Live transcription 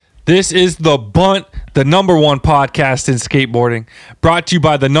This is The Bunt, the number one podcast in skateboarding. Brought to you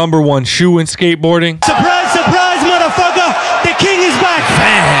by the number one shoe in skateboarding. Surprise, surprise, motherfucker! The king is back!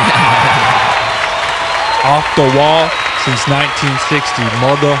 Off the wall since 1960,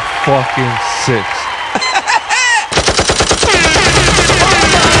 motherfucking 6.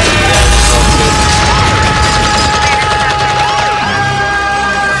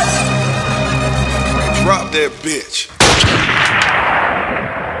 Drop that bitch.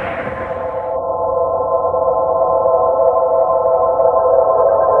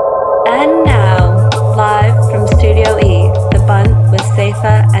 And now, live from Studio E, The Bunt with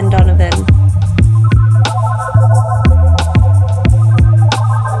Safer and Donovan.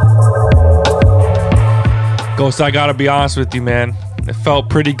 Ghost, I gotta be honest with you, man. It felt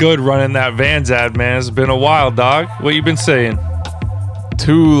pretty good running that Vans ad, man. It's been a while, dog. What you been saying?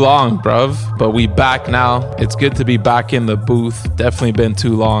 Too long, bruv. But we back now. It's good to be back in the booth. Definitely been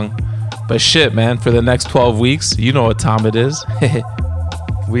too long. But shit, man, for the next 12 weeks, you know what time it is.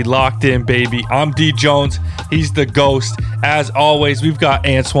 We locked in, baby. I'm D Jones. He's the Ghost. As always, we've got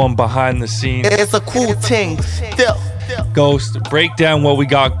Antoine behind the scenes. It's a cool thing. Still. Ghost, break down what we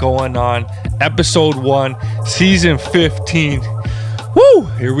got going on. Episode 1, Season 15. Woo!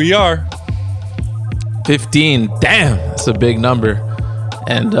 Here we are. 15. Damn, that's a big number.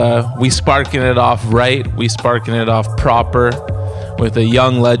 And we sparking it off right. We sparking it off proper with a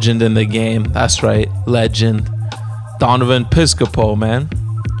young legend in the game. That's right, legend. Donovon Piscopo, man.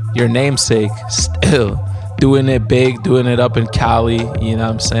 Your namesake. Still doing it big, doing it up in Cali. You know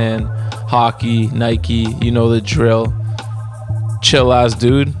what I'm saying? Hockey, Nike, you know the drill. Chill ass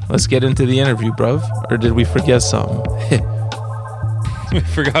dude. Let's get into the interview, bruv. Or did we forget something? We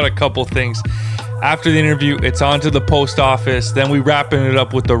forgot a couple things. After the interview, it's on to the post office. Then we wrapping it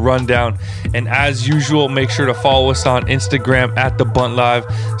up with the rundown. And as usual, make sure to follow us on Instagram at The Bunt Live.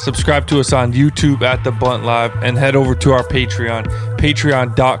 Subscribe to us on YouTube at The Bunt Live. And head over to our Patreon,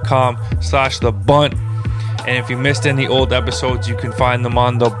 patreon.com/The Bunt. And if you missed any old episodes, you can find them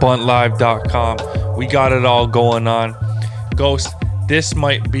on thebuntlive.com. We got it all going on. Ghost, this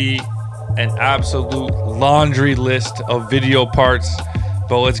might be an absolute laundry list of video parts.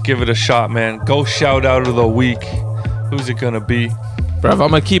 But let's give it a shot, man. Go shout out of the week. Who's it gonna be? Bruv,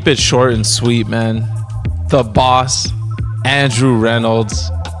 I'm gonna keep it short and sweet, man. The boss, Andrew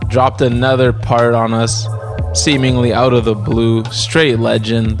Reynolds, dropped another part on us, seemingly out of the blue. Straight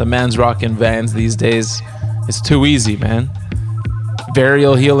legend. The man's rocking Vans these days. It's too easy, man.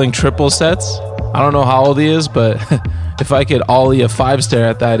 Varial healing triple sets. I don't know how old he is, but if I could ollie a 5-star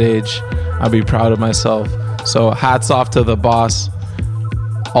at that age, I'd be proud of myself. So hats off to the boss.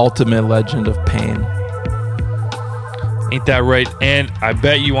 Ultimate legend of pain. Ain't that right? And I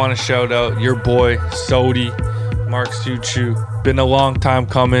bet you want to shout out your boy Sodi, Mark Suchu. Been a long time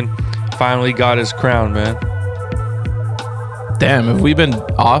coming. Finally got his crown, man. Damn, have we been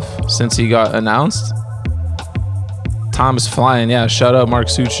off since he got announced? Time is flying. Yeah, shout out Mark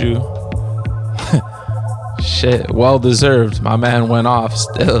Suchu. Shit, well deserved. My man went off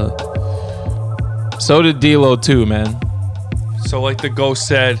still. So did D-Lo too, man. So like the Ghost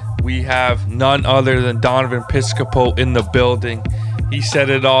said, we have none other than Donovon Piscopo in the building. He said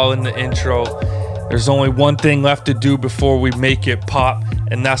it all in the intro. There's only one thing left to do before we make it pop,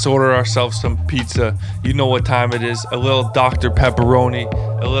 and that's order ourselves some pizza. You know what time it is. A little Dr. Pepperoni,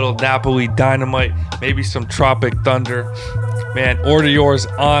 a little Napoli Dynamite, maybe some Tropic Thunder. Man, order yours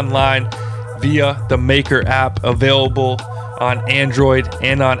online via the Maker app, available on Android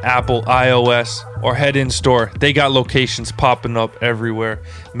and on Apple iOS, or head in store. They got locations popping up everywhere.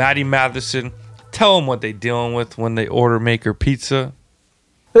 Maddie Matheson, tell them what they dealing with when they order Maker Pizza.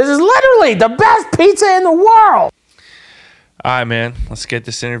 This is literally the best pizza in the world. All right, man, let's get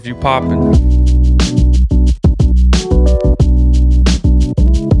this interview popping.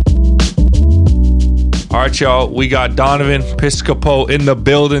 All right, y'all, we got Donovon Piscopo in the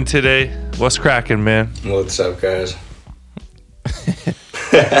building today. What's cracking, man? What's up, guys?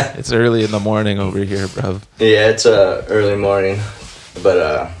 It's early in the morning over here, bruv. Yeah, it's early morning,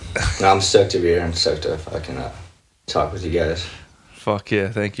 but I'm stoked to be here. I'm stoked to fucking talk with you guys. Fuck yeah,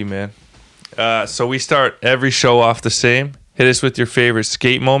 thank you, man. So we start every show off the same. Hit us with your favorite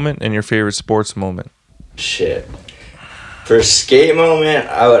skate moment and your favorite sports moment. Shit. For a skate moment,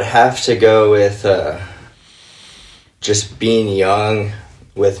 I would have to go with just being young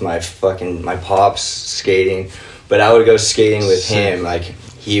with my pops skating. But I would go skating with him. Like,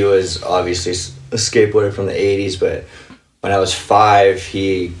 he was obviously a skateboarder from the 80s, but when I was 5,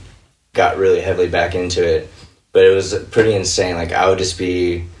 he got really heavily back into it. But it was pretty insane. Like, I would just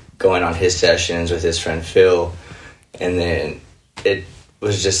be going on his sessions with his friend Phil, and then it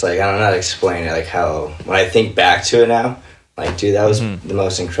was just like, I don't know how to explain it. Like how when I think back to it now, like, dude, that was the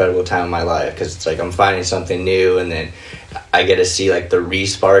most incredible time of my life, because it's like I'm finding something new, and then I get to see like the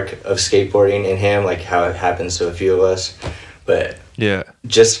re-spark of skateboarding in him, like how it happens to a few of us. But Yeah.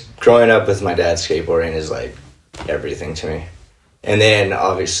 just growing up with my dad skateboarding is like everything to me. And then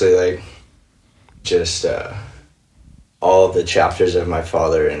obviously like just all of the chapters of my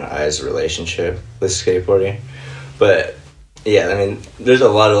father and I's relationship with skateboarding. But yeah, I mean, there's a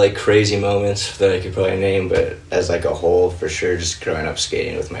lot of like crazy moments that I could probably name, but as like a whole, for sure, just growing up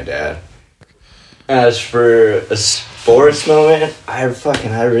skating with my dad. As for a sports moment, I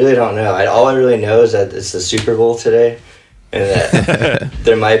really don't know. All I really know is that it's the Super Bowl today, and that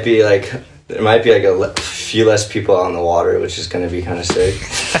there might be like a few less people on the water, which is going to be kind of sick.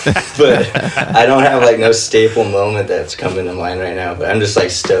 But I don't have like no staple moment that's coming to mind right now. But I'm just like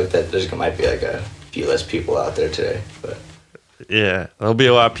stoked that might be like a few less people out there today. But Yeah, there'll be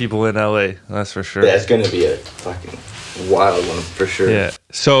a lot of people in LA, that's for sure. yeah, it's going to be a fucking wild one for sure. Yeah.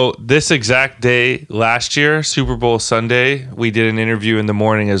 So this exact day last year, Super Bowl Sunday, we did an interview in the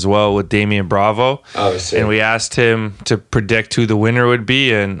morning as well with Damian Bravo. Obviously. And we asked him to predict who the winner would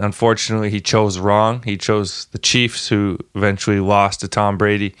be, and unfortunately he chose wrong. He chose the Chiefs, who eventually lost to Tom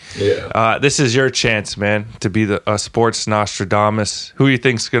Brady. Yeah. This is your chance, man, to be a sports Nostradamus. Who do you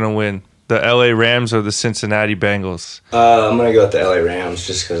think's going to win? The LA Rams or the Cincinnati Bengals? I'm going to go with the LA Rams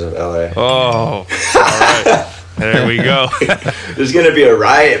just because of LA. Oh, all right. There we go. There's going to be a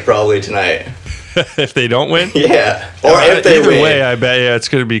riot probably tonight. If they don't win? Yeah. Or if they Either win. way, I bet, it's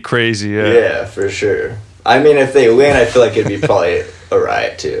going to be crazy. Yeah, for sure. I mean, if they win, I feel like it'd be probably a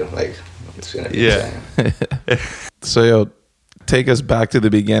riot too. Like, it's going to be insane. So, yo, take us back to the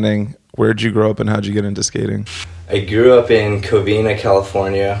beginning. Where'd you grow up and how'd you get into skating? I grew up in Covina,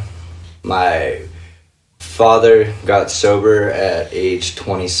 California. My father got sober at age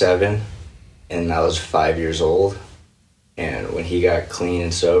 27, and I was 5 years old. And when he got clean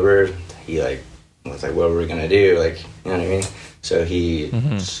and sober, he was like, what were we gonna do? Like, you know what I mean? So he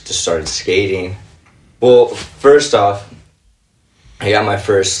just started skating. Well, first off, I got my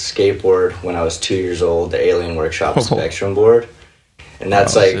first skateboard when I was 2 years old, the Alien Workshop Spectrum board. And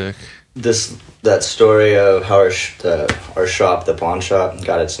that's sick. that story of how our shop, the Pawnshop,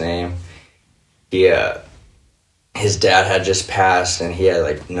 got its name. His dad had just passed, and he had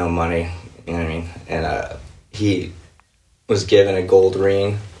like no money, you know what I mean? And he was given a gold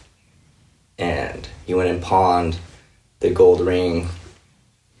ring, and he went and pawned the gold ring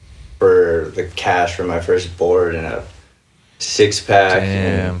for the cash for my first board and a 6-pack.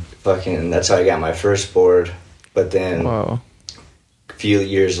 Damn. And that's how I got my first board. But then Wow. a few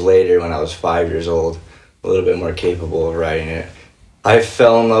years later, when I was 5 years old, a little bit more capable of riding it, I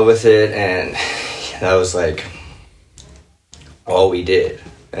fell in love with it, and that was like all we did,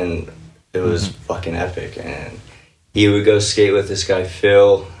 and it was fucking epic. And he would go skate with this guy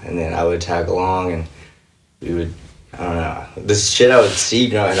Phil, and then I would tag along, and we would, I don't know, this shit I would see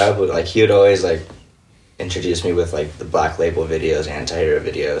growing up would, like, he would always like introduce me with like the Black Label videos, anti-hero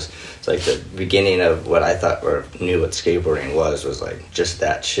videos. It's like the beginning of what I thought or knew what skateboarding was like just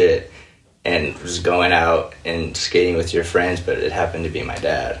that shit, and just going out and skating with your friends, but it happened to be my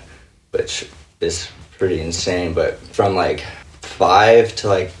dad, which is pretty insane. But from like 5 to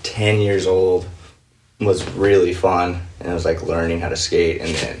like 10 years old was really fun, and it was like learning how to skate.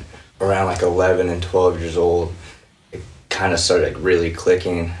 And then around like 11 and 12 years old, it kind of started like really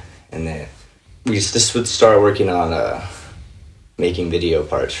clicking, and then this would start working on making video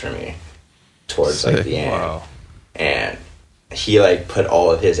parts for me towards like the end. Wow. And he like put all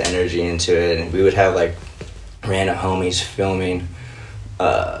of his energy into it, and we would have like random homies filming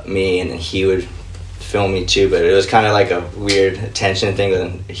me, and he would film me too, but it was kind of like a weird attention thing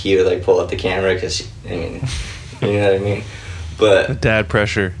when he would like pull up the camera, because I mean, you know what I mean? But The dad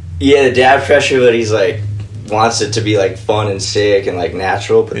pressure. yeah, the dad pressure, but he's like wants it to be like fun and sick and like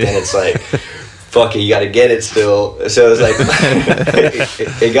natural, but then it's like fuck it, you gotta get it still. So it was like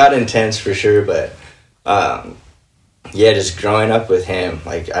it got intense for sure. But yeah, just growing up with him,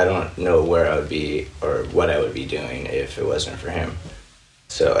 like I don't know where I would be or what I would be doing if it wasn't for him.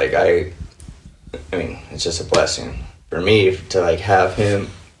 So like I mean, it's just a blessing for me to like have him.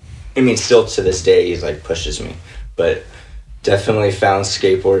 I mean, still to this day, he's like pushes me, but definitely found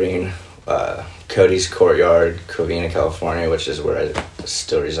skateboarding, Cody's Courtyard, Covina, California, which is where I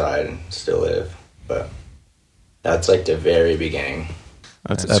still reside and still live. But that's like the very beginning.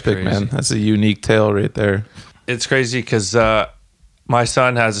 That's That's epic, crazy. man. That's a unique tale right there. It's crazy because my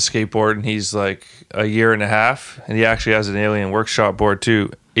son has a skateboard, and he's like a year and a half, and he actually has an Alien Workshop board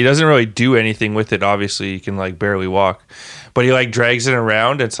too. He doesn't really do anything with it. Obviously, he can like barely walk, but he like drags it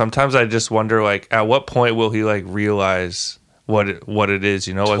around, and sometimes I just wonder like at what point will he like realize what it is,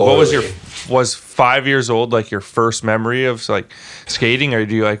 you know? Like Totally. was 5 years old like your first memory of like skating, or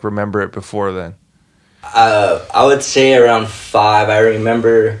do you like remember it before then? I would say around 5. I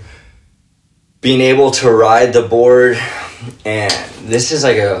remember being able to ride the board, and this is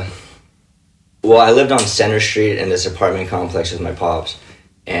like I lived on Center Street in this apartment complex with my pops,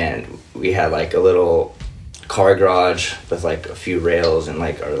 and we had like a little car garage with like a few rails and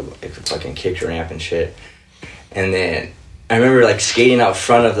like our like fucking kick ramp and shit. And then I remember like skating out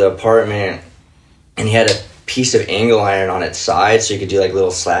front of the apartment, and he had a piece of angle iron on its side so you could do like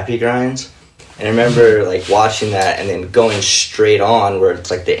little slappy grinds. And I remember like watching that and then going straight on where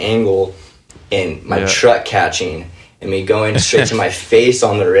it's like the angle, and my truck catching and me going straight to my face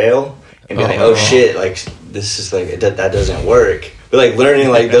on the rail and be like, oh shit, like this is like that doesn't work. But like learning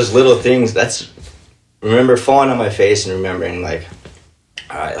like those little things, remember falling on my face and remembering like,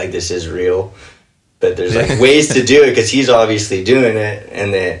 all right, like this is real, but there's like ways to do it because he's obviously doing it.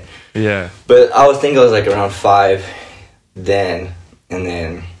 And then but I would think I was like around 5 then. And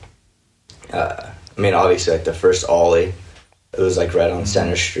then I mean obviously like the first ollie, it was like right on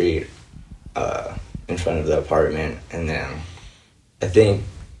Center Street in front of the apartment. And then I think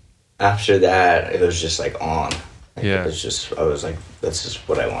after that it was just like on. Like, it was just, I was like, that's just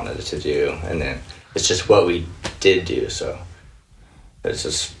what I wanted to do. And then it's just what we did do. So it's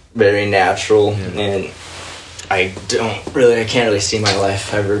just very natural. And I can't really see my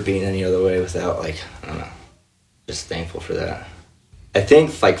life ever being any other way without like, I don't know, just thankful for that. I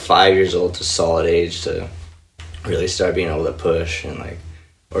think like 5 years old is a solid age to really start being able to push, and like,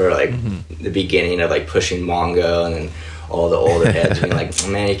 or like the beginning of like pushing Mongo, and then all the older heads being like,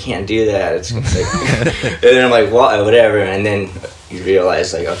 man, you can't do that. It's like, and then I'm like, well, whatever. And then you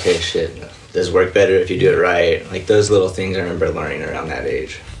realize like, okay, shit, does work better if you do it right. Like those little things I remember learning around that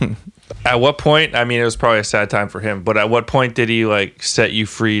age. At what point, I mean, it was probably a sad time for him, but at what point did he like set you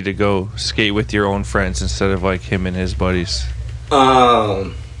free to go skate with your own friends instead of like him and his buddies?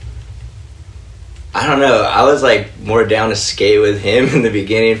 I don't know. I was like more down to skate with him in the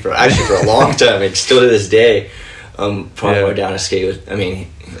beginning for a long time. Like still to this day, probably more down to skate with. I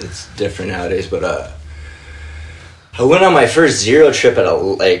mean, it's different nowadays, but I went on my first zero trip at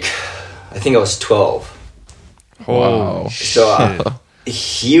I think I was 12. Wow. So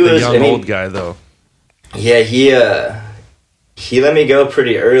he was a young old guy though. Yeah, he let me go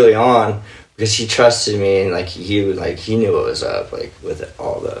pretty early on because he trusted me, and like he knew what was up, like with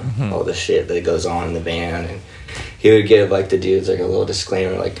all the shit that goes on in the band, and he would give like the dudes like a little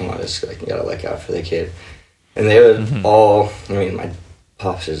disclaimer, like, come on, just like you gotta look out for the kid. And they would all, I mean, my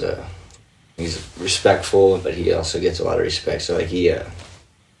pops is he's respectful, but he also gets a lot of respect. So like it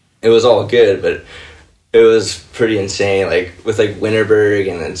was all good, but it was pretty insane. Like with like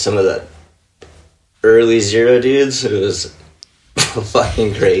Winterberg and then some of the early zero dudes, it was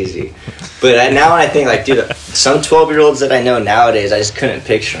fucking crazy. But now when I think like, dude, some 12-year-olds that I know nowadays, I just couldn't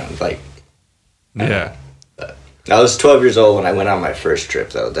picture them. Like, I was 12 years old when I went on my first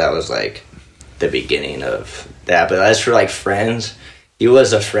trip, though. That was like the beginning of that. But as for like friends, he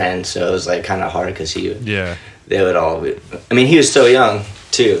was a friend, so it was like kind of hard because they would all be, I mean, he was so young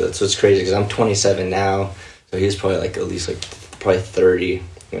too. That's what's crazy because I'm 27 now, so he was probably like at least like probably 30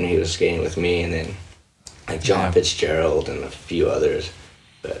 when he was skating with me, and then like John Fitzgerald and a few others.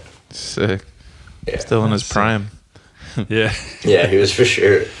 But sick. Yeah. Still in his prime. Yeah, he was for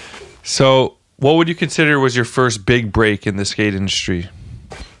sure. So what would you consider was your first big break in the skate industry?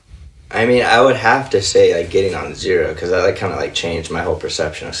 I mean, I would have to say like getting on zero, because that like kind of like changed my whole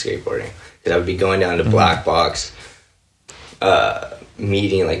perception of skateboarding. Because I would be going down to Black Box,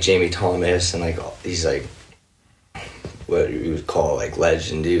 meeting like Jamie Thomas and like all these like what you would call like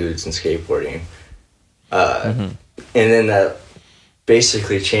legend dudes in skateboarding. And then that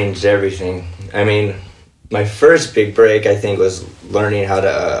basically changed everything. I mean, my first big break, I think, was learning how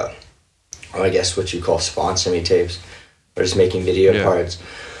to, I guess what you call sponsor me tapes, or just making video parts.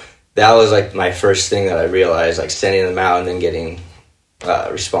 That was like my first thing that I realized, like sending them out and then getting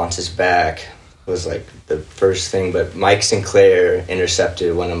responses back was like the first thing. But Mike Sinclair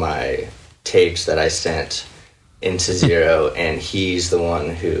intercepted one of my tapes that I sent into Zero, and he's the one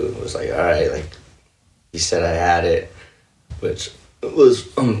who was like, all right, like, he said I had it, which was,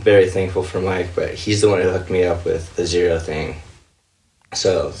 I'm very thankful for Mike, but he's the one who hooked me up with the Zero thing.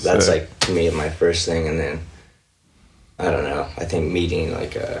 So that's like, to me, my first thing. And then, I don't know, I think meeting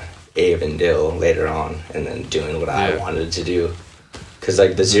like Abe and Dill later on, and then doing what I wanted to do. Because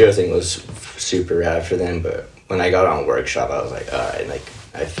like the Zero thing was super rad for them, but when I got on Workshop, I was like, all right, like,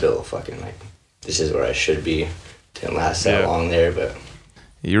 I feel fucking like, this is where I should be. didn't last that long there, but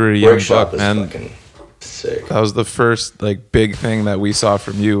you were a young Workshop buck, man. fucking sick. That was the first like big thing that we saw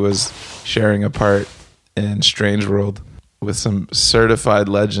from you was sharing a part in Strange World with some certified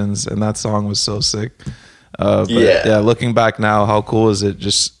legends, and that song was so sick. But yeah, looking back now, how cool is it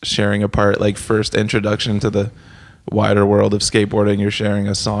just sharing a part, like first introduction to the wider world of skateboarding? You're sharing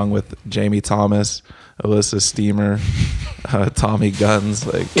a song with Jamie Thomas, Alyssa Steamer, Tommy Guns,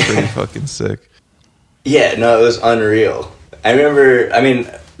 like pretty fucking sick. Yeah, no, it was unreal. I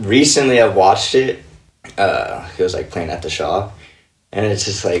remember, recently I've watched it. It was like playing at the shop, and it's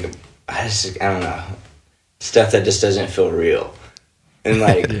just like, I don't know, stuff that just doesn't feel real. And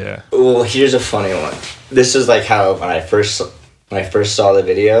like, well, here's a funny one. This is like how when I first saw the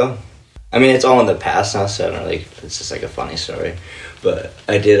video. I mean, it's all in the past now, so I don't really, it's just like a funny story. But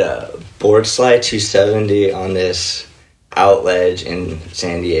I did a board slide 270 on this out ledge in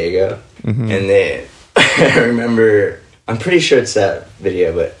San Diego, and then I remember, I'm pretty sure it's that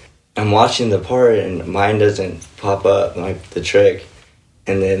video, but I'm watching the part and mine doesn't pop up like the trick,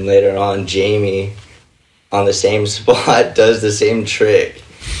 and then later on Jamie on the same spot does the same trick.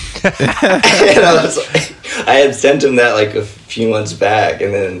 And I was like, I had sent him that like a few months back,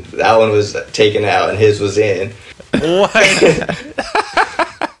 and then that one was taken out and his was in. What?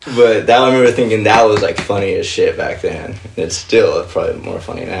 But that one, I remember thinking that was like funny as shit back then. It's still probably more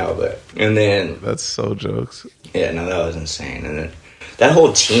funny now, and then that's so jokes. Yeah, no, that was insane. And then that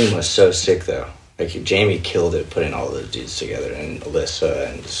whole team was so sick though. Like Jamie killed it putting all those dudes together, and Alyssa,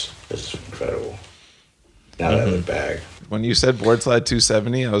 and it was incredible. Now that I look back. When you said board slide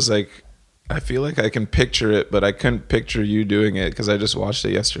 270, I was like, I feel like I can picture it, but I couldn't picture you doing it because I just watched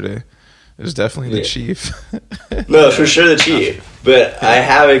it yesterday. It was definitely the Chief. No, for sure the Chief. But I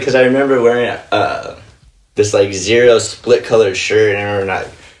have it because I remember wearing this like zero split colored shirt, and I remember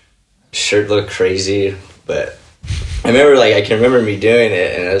that shirt looked crazy. But I remember I can remember me doing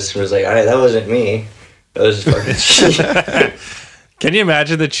it, and I was like, all right, that wasn't me. That was just fucking Chief. Can you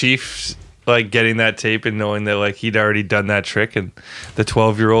imagine the Chief like getting that tape and knowing that like he'd already done that trick, and the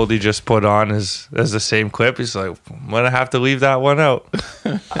 12-year-old he just put on as the same clip? He's like, I'm gonna have to leave that one out.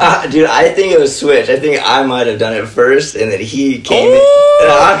 Dude, I think it was switch. I think I might have done it first, and then he came in.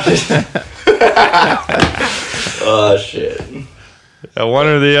 And I'm just oh shit. One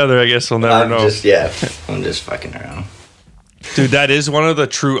or the other, I guess we'll never know. I'm just fucking around. Dude, that is one of the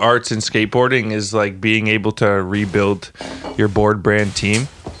true arts in skateboarding, is like being able to rebuild your board brand team.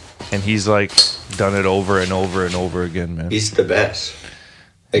 And he's like done it over and over and over again, man. He's the best.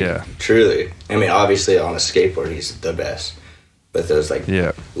 Like, truly. I mean, obviously on a skateboard, he's the best. With those like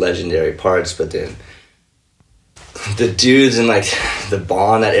legendary parts, but then the dudes and like the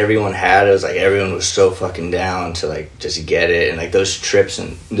bond that everyone had, it was like everyone was so fucking down to like just get it. And like those trips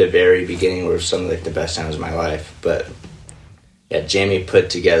in the very beginning were some of like the best times of my life. But yeah, Jamie put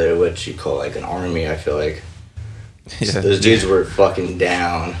together what you call like an army, I feel like. Yeah. Those dudes were fucking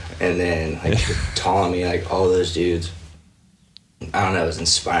down, and then like Tommy, like all those dudes. I don't know, it was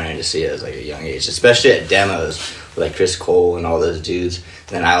inspiring to see it at like a young age, especially at demos with like Chris Cole and all those dudes.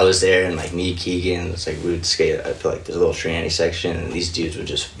 And then I was there, and like me, Keegan, it's like we would skate. I feel like there's a little tranny section, and these dudes would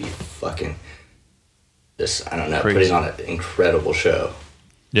just be fucking, just I don't know, crazy. Putting on an incredible show.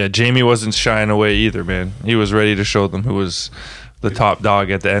 Yeah, Jamie wasn't shying away either, man. He was ready to show them who was the top dog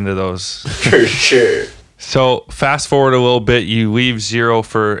at the end of those. For sure. So fast forward a little bit, you leave Zero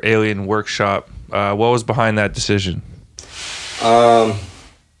for Alien Workshop. What was behind that decision? I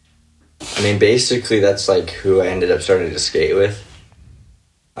mean, basically that's like who I ended up starting to skate with,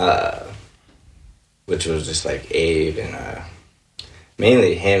 which was just like Abe and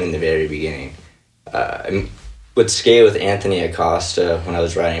mainly him in the very beginning. I would skate with Anthony Acosta when I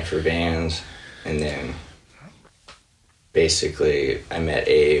was riding for Vans, and then basically I met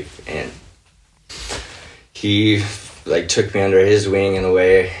Abe, and he like took me under his wing in a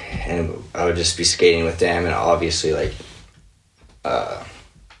way, and I would just be skating with them. And obviously like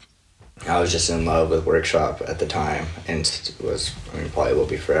I was just in love with Workshop at the time, and probably will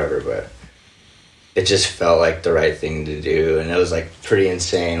be forever, but it just felt like the right thing to do. And it was like pretty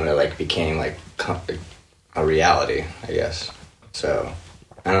insane when it like became like a reality, I guess. So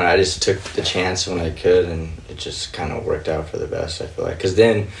I don't know, I just took the chance when I could, and it just kind of worked out for the best, I feel like. Because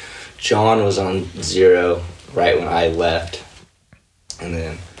then John was on Zero right when I left, and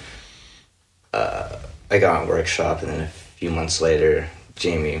then I got on Workshop, and then a few months later,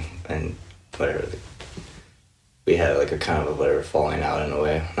 Jamie and whatever, we had like a kind of a whatever falling out in a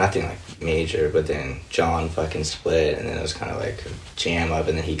way. Nothing like major, but then John fucking split, and then it was kind of like a jam up,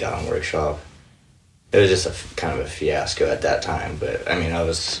 and then he got on Workshop. It was just a kind of a fiasco at that time, but I mean, I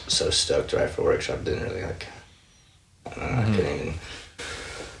was so stoked to ride for Workshop. Didn't really like I couldn't even.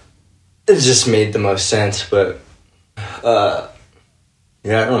 It just made the most sense, but yeah,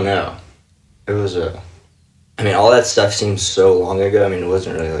 I don't know. It was I mean, all that stuff seems so long ago. I mean, it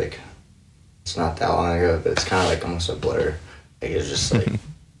wasn't really like, it's not that long ago, but it's kind of like almost a blur. Like, it was just like,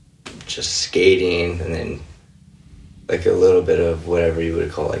 just skating, and then like a little bit of whatever you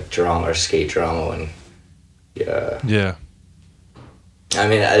would call like drama or skate drama. And Yeah. I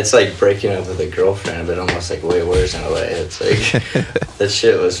mean, it's like breaking up with a girlfriend, but almost like way worse in a way. It's like, that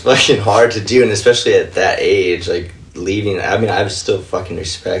shit was fucking hard to do, and especially at that age, like leaving. I mean, I still fucking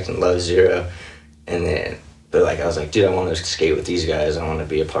respect and love Zero, and then, but like I was like, dude, I want to skate with these guys. I want to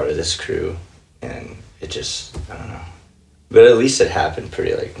be a part of this crew, and it just, I don't know. But at least it happened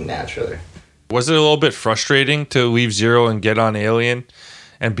pretty like naturally. Was it a little bit frustrating to leave Zero and get on Alien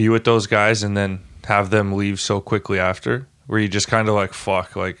and be with those guys and then have them leave so quickly after? Where you just kind of like,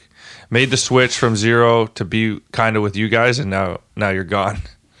 fuck, like made the switch from Zero to be kind of with you guys, and now you're gone.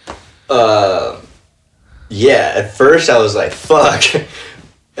 Yeah, at first I was like, fuck.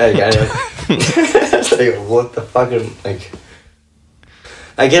 Like, I was like, what the fuck? Like,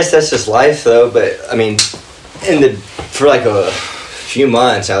 I guess that's just life though, but I mean, for like a few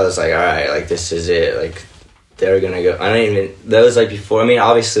months I was like, all right, like this is it. Like, they're gonna go. That was like before. I mean,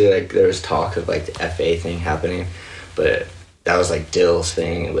 obviously, like there was talk of like the FA thing happening, but that was like Dill's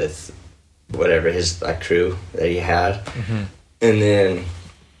thing with whatever his like crew that he had. Mm-hmm. And then,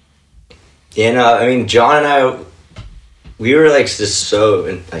 I mean, John and I, we were like just so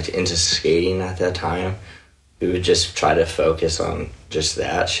into skating at that time. We would just try to focus on just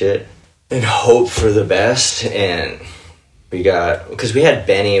that shit and hope for the best. And because we had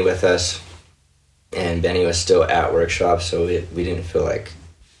Benny with us, and Benny was still at workshop, so we didn't feel like,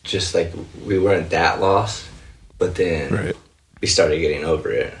 just like we weren't that lost. But then we started getting over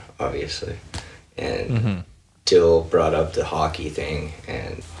it, obviously. And Dill brought up the hockey thing,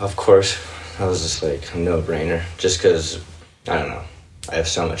 and of course I was just like, a no-brainer, just because, I don't know, I have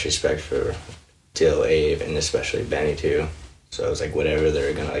so much respect for Dill, Abe, and especially Benny too. So I was like, whatever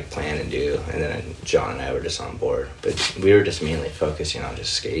they're gonna like plan and do. And then John and I were just on board, but we were just mainly focusing on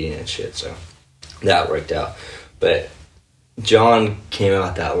just skating and shit, so that worked out. But John came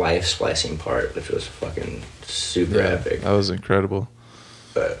out that life splicing part, which was fucking super epic. That was incredible.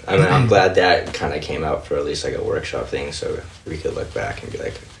 But I mean, I'm glad that kind of came out for at least like a workshop thing, so we could look back and be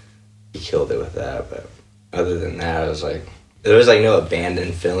like, he killed it with that. But other than that, it was like, there was like no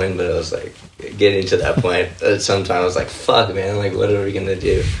abandoned feeling, but it was like getting to that point. Sometimes I was like, fuck, man, like what are we gonna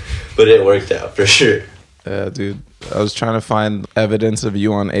do? But it worked out for sure. Yeah, dude. I was trying to find evidence of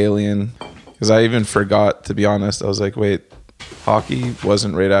you on Alien, because I even forgot, to be honest. I was like, wait, hockey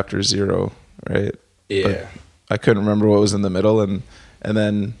wasn't right after Zero, right? Yeah. But I couldn't remember what was in the middle, and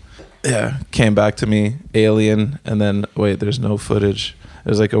then came back to me, Alien, and then wait, there's no footage. It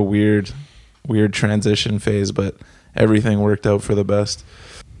was like a weird transition phase, but everything worked out for the best.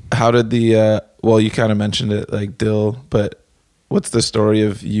 How did the well, you kind of mentioned it, like Dill, but what's the story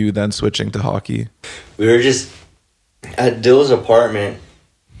of you then switching to hockey? We were just at Dill's apartment,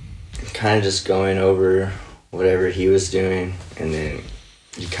 kind of just going over whatever he was doing, and then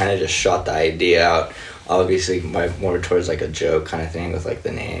you kind of just shot the idea out, obviously more towards like a joke kind of thing with like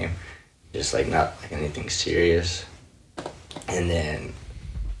the name, just like not like anything serious. And then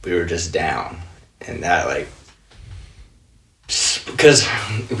we were just down, and that like, because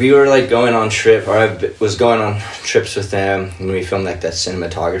we were like going on trip, or I was going on trips with them when we filmed like that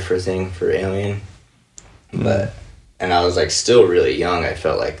cinematographer thing for Alien. But, and I was like still really young, I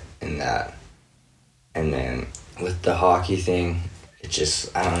felt like, in that. And then with the hockey thing, it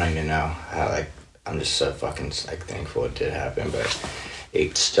just, I don't even know how, like, I'm just so fucking like thankful it did happen. But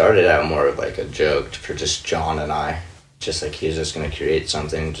it started out more of like a joke for just John and I, just like he was just gonna create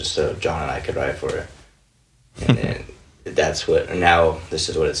something just so John and I could write for it. And then that's what, now this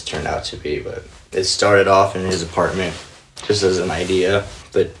is what it's turned out to be. But it started off in his apartment just as an idea,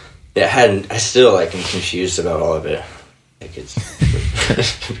 but I still like am confused about all of it. Like, it's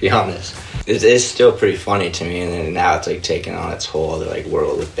to be honest, it's still pretty funny to me. And then now it's like taking on its whole other like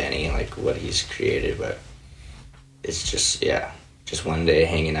world with Benny and like what he's created. But it's just just one day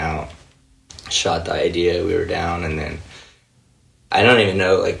hanging out, shot the idea, we were down, and then I don't even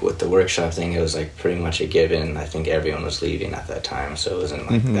know, like with the workshop thing, it was like pretty much a given. I think everyone was leaving at that time, so it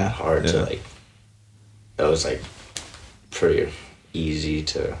wasn't like that hard to like, that was like pretty easy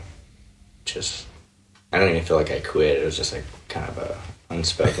to just, I don't even feel like I quit. It was just like kind of a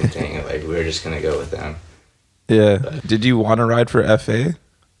unspoken thing. Like, we were just going to go with them. Yeah. But did you want to ride for FA?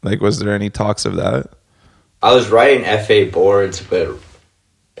 Like, was there any talks of that? I was writing FA boards, but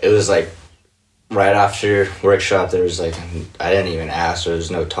it was like right after workshop, there was like, I didn't even ask. There was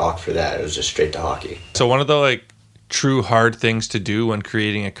no talk for that. It was just straight to hockey. So one of the like true hard things to do when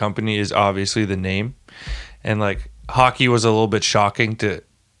creating a company is obviously the name, and like hockey was a little bit shocking to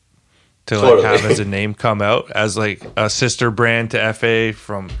Totally. like have as a name come out as like a sister brand to FA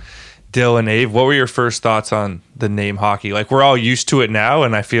from Dill and Ave. What were your first thoughts on the name hockey? Like we're all used to it now,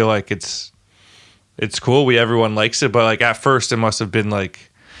 and I feel like it's cool. Everyone likes it, but like at first it must have been like,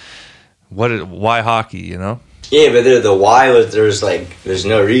 why hockey? You know? Yeah, but the why was there's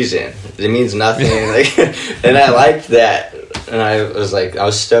no reason. It means nothing. Like, and I liked that, and I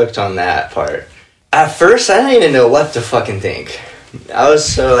was stoked on that part. At first, I didn't even know what to fucking think. I was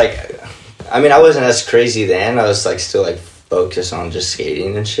so like, I mean, I wasn't as crazy then. I was like still like focused on just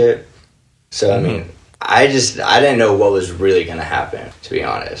skating and shit. So I mean, I didn't know what was really gonna happen, to be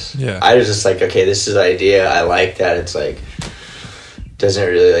honest. Yeah. I was just like, okay, this is the idea. I like that. It's like doesn't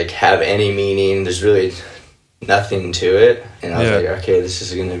really like have any meaning. There's really nothing to it, and I was like, okay, this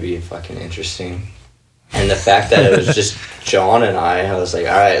is gonna be fucking interesting. And the fact that it was just John and I was like,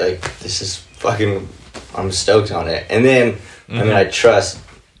 all right, like this is fucking, I'm stoked on it. And then I mean, I trust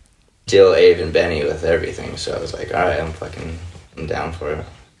Dill, Ave, and Benny with everything, so I was like, all right, I'm down for it.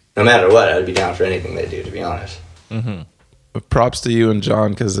 No matter what, I'd be down for anything they do, to be honest. Props to you and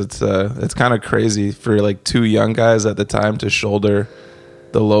John, because it's kind of crazy for like two young guys at the time to shoulder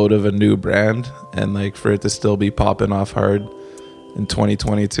the load of a new brand, and like for it to still be popping off hard in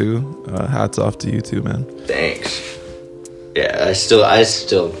 2022. Hats off to you two, man. Thanks. Yeah, I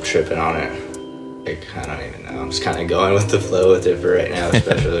still tripping on it. Like, I don't even know. I'm just kind of going with the flow with it for right now,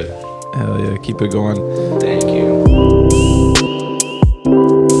 especially. Hell yeah, keep it going. Thank you.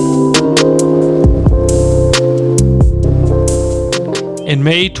 In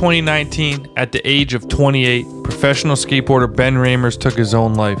May 2019, at the age of 28, professional skateboarder Ben Ramers took his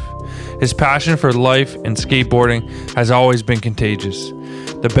own life. His passion for life and skateboarding has always been contagious.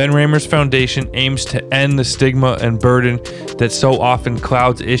 The Ben Ramers Foundation aims to end the stigma and burden that so often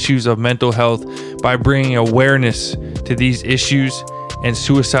clouds issues of mental health by bringing awareness to these issues and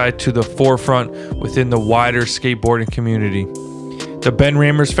suicide to the forefront within the wider skateboarding community. The Ben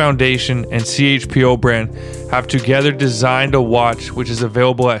Ramers Foundation and CHPO brand have together designed a watch which is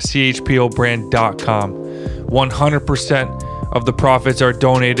available at chpobrand.com. 100% of the profits are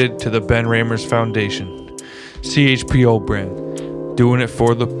donated to the Ben Ramers Foundation. CHPO brand, doing it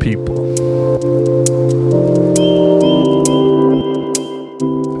for the people.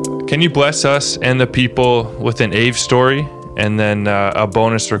 Can you bless us and the people with an Ave story? And then a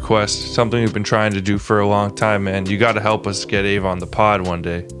bonus request, something we've been trying to do for a long time, man. You got to help us get Ave on the pod one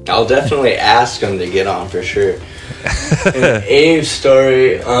day. I'll definitely ask him to get on for sure. An Ave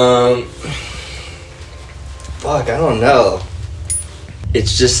story, fuck, I don't know.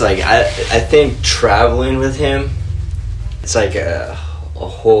 It's just like, I think traveling with him, it's like a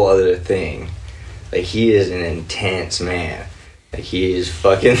whole other thing. Like, he is an intense man. Like, he is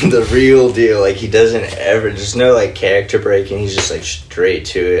fucking the real deal. Like, he doesn't ever, there's no, like, character breaking. He's just, like, straight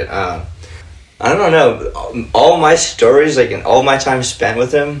to it. I don't know. All my stories, like, and all my time spent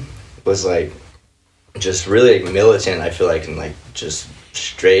with him was, like, just really, like, militant, I feel like, and, like, just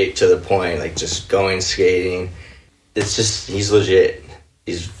straight to the point, like, just going skating. It's just, he's legit.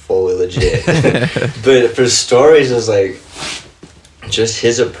 He's fully legit. But for stories, it's, like, just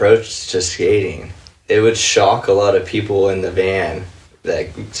his approach to skating. It would shock a lot of people in the van that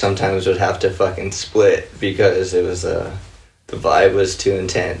sometimes would have to fucking split because it was the vibe was too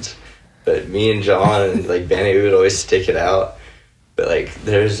intense. But me and John and like Benny, we would always stick it out. But like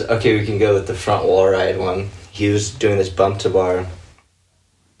we can go with the front wall ride one. He was doing this bump to bar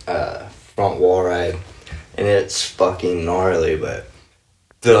front wall ride, and it's fucking gnarly, but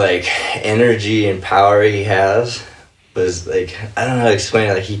the like energy and power he has was like, I don't know how to explain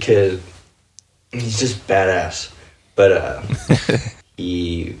it. Like he's just badass, but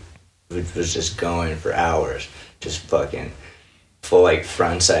he was just going for hours, just fucking full like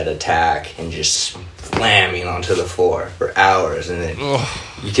frontside attack and just slamming onto the floor for hours, and then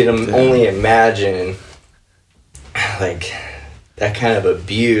you can only imagine like that kind of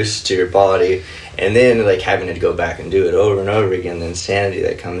abuse to your body, and then like having to go back and do it over and over again, the insanity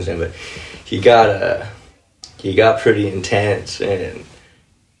that comes in. But he got pretty intense and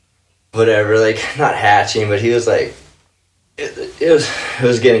whatever, like not hatching, but he was like, it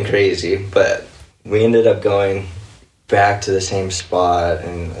was getting crazy. But we ended up going back to the same spot,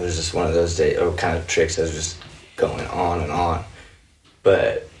 and it was just one of those days, or kind of tricks that was just going on and on.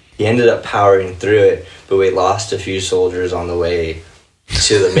 But he ended up powering through it, but we lost a few soldiers on the way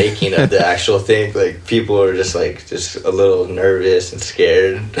to the making of the actual thing. Like, people were just a little nervous and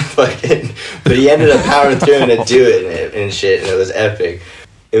scared. Fucking, but he ended up powering through and do it and shit, and it was epic.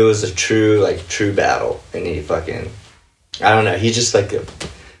 It was a true battle, and he fucking, I don't know, he's just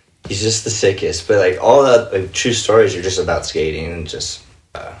he's just the sickest. But like all the true stories are just about skating and just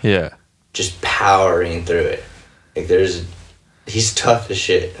just powering through it. Like he's tough as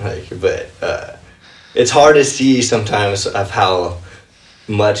shit. Like, but it's hard to see sometimes of how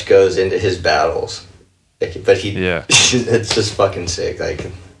much goes into his battles. Like, but it's just fucking sick.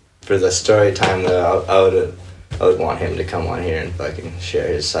 Like, for the story time though, I would want him to come on here and fucking share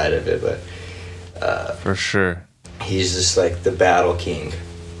his side of it. But for sure, he's just like the battle king.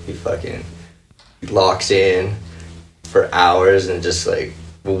 He fucking locks in for hours and just like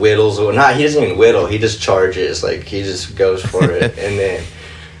whittles. He doesn't even whittle. He just charges. Like, he just goes for it. And then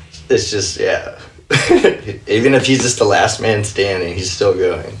it's just, even if he's just the last man standing, he's still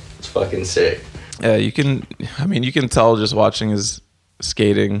going. It's fucking sick. Yeah, you can tell just watching his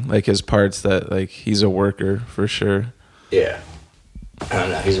skating, like his parts, that like he's a worker for sure. Yeah. I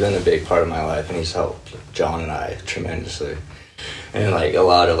don't know. He's been a big part of my life, and he's helped John and I tremendously. And like a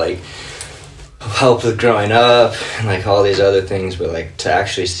lot of like help with growing up and like all these other things, but like to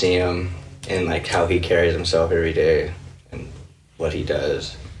actually see him and like how he carries himself every day and what he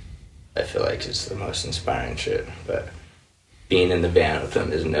does, I feel like it's the most inspiring shit. But being in the band with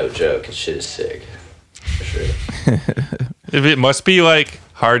him is no joke. His shit is sick, for sure. It must be like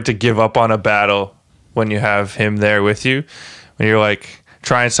hard to give up on a battle when you have him there with you. When you're like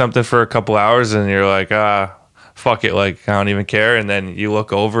trying something for a couple hours and you're like, fuck it, like I don't even care. And then you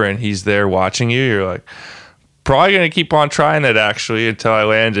look over and he's there watching you. You're like, probably gonna keep on trying it actually until I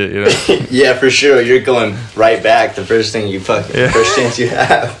land it. You know? Yeah, for sure. You're going right back the first thing first chance you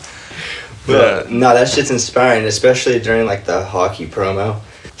have. But no, that shit's inspiring, especially during like the hockey promo.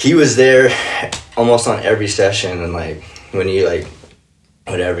 He was there almost on every session, and like when you like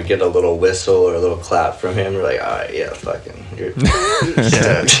whatever get a little whistle or a little clap from him, we're like, all right, yeah, fucking, you're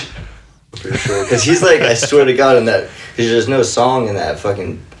stoked. For sure. Because he's like, I swear to God, because there's no song in that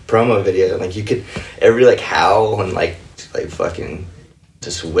fucking promo video. Like, you could, every like howl and like fucking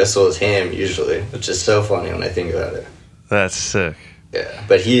just whistle is him usually, which is so funny when I think about it. That's sick. Yeah,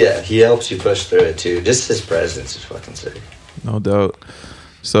 but he helps you push through it too. Just his presence is fucking sick. No doubt.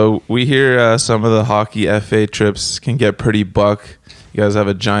 So we hear some of the hockey FA trips can get pretty buck. You guys have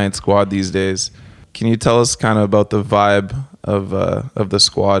a giant squad these days. Can you tell us kind of about the vibe of the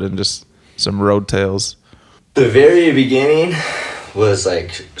squad and just some road tales? The very beginning was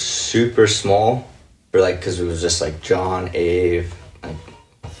like super small, because it was just like John, Ave, like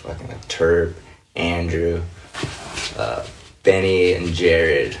fucking like Terp, Andrew, Benny, and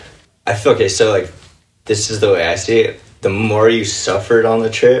Jared. I feel okay. So like, this is the way I see it. The more you suffered on the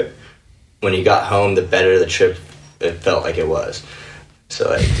trip, when you got home, the better the trip it felt like it was. So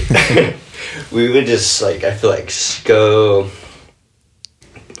like, we would just like, I feel like go.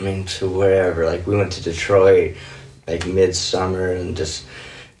 I mean, to wherever. Like, we went to Detroit, like, midsummer, and just,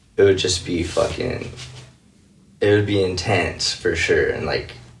 it would just be fucking, it would be intense, for sure, and,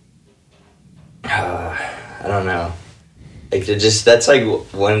 like, I don't know. Like, that's, like,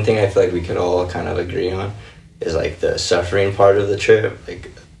 one thing I feel like we could all kind of agree on, is, like, the suffering part of the trip. Like,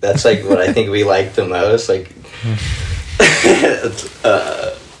 that's, like, what I think we like the most, like,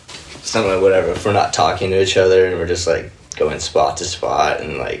 something like, whatever, if we're not talking to each other, and we're just, like, going spot to spot,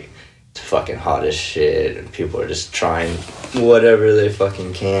 and like it's fucking hot as shit, and people are just trying whatever they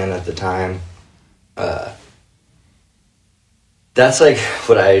fucking can at the time. That's like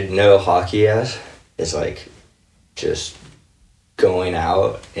what I know hockey as, is like just going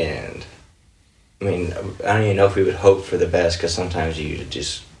out, and I mean, I don't even know if we would hope for the best, because sometimes you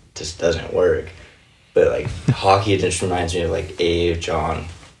just doesn't work, but like hockey just reminds me of like Ave, John,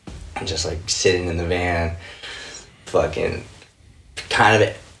 and just like sitting in the van, fucking kind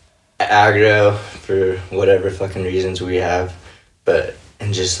of aggro for whatever fucking reasons we have,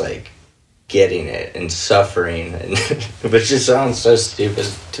 and just like getting it and suffering, and which just sounds so stupid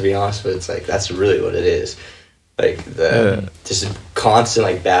to be honest, but it's like that's really what it is. Like just constant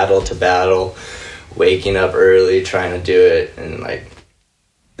like battle to battle, waking up early trying to do it, and like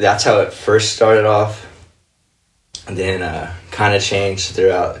that's how it first started off, and then kind of changed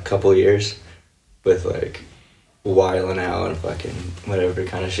throughout a couple years with like wilding out and fucking whatever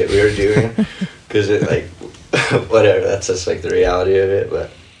kind of shit we were doing, because it like whatever, that's just like the reality of it.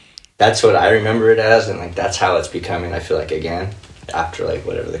 But that's what I remember it as, and like that's how it's becoming, I feel like, again after like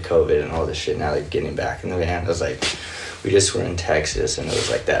whatever the COVID and all this shit. Now like getting back in the van, I was like, we just were in Texas, and it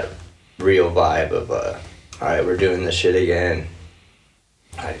was like that real vibe of all right, we're doing this shit again,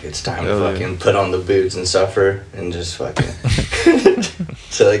 like it's time to fucking put on the boots and suffer and just fucking.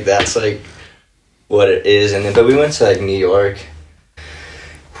 So like that's like what it is, and then but we went to like New York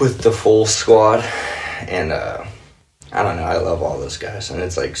with the full squad, and I don't know, I love all those guys, and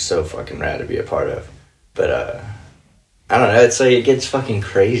it's like so fucking rad to be a part of. But I don't know, it's like it gets fucking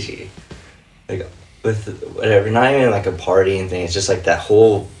crazy, like with whatever, not even like a partying thing. It's just like that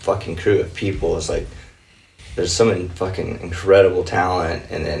whole fucking crew of people is like. There's some fucking incredible talent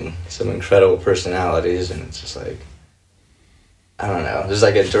and then some incredible personalities, and it's just like I don't know. There's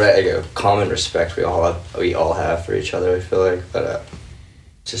like a common respect we all have for each other. I feel like, but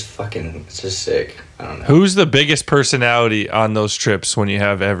it's just sick. I don't know. Who's the biggest personality on those trips when you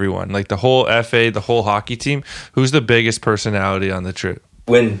have everyone, like the whole FA, the whole hockey team? Who's the biggest personality on the trip?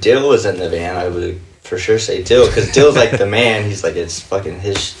 When Dill was in the van, I would for sure say Dill, because Dill's like the man. He's like it's fucking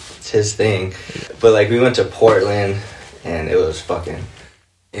his thing. But like we went to Portland and it was fucking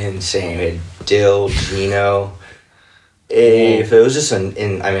insane. We had Dill, Gino, Abe. It was just I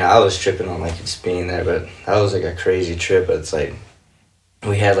mean I was tripping on like just being there, but that was like a crazy trip. But it's like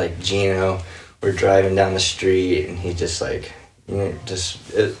we had like Gino, we're driving down the street and he just like it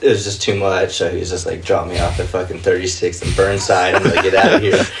was just too much, so he was just like drop me off at fucking 36th and Burnside and like get out of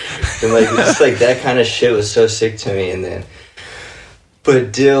here. And like just like that kind of shit was so sick to me. And then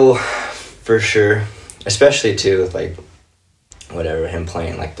but Dill, for sure, especially too with like whatever, him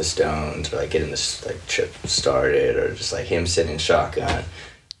playing like the Stones or like getting this like trip started, or just like him sitting shotgun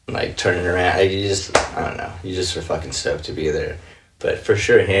and like turning around. Like, I don't know, you just were fucking stoked to be there. But for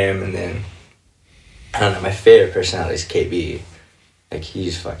sure him, and then I don't know, my favorite personality is KB. Like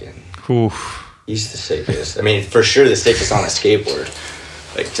he's fucking, he's the sickest. I mean, for sure the sickest on a skateboard.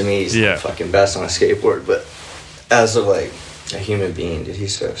 Like to me, he's the fucking best on a skateboard. But as of like a human being, dude,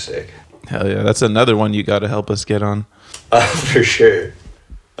 he's so sick. Hell yeah, that's another one you got to help us get on. For sure.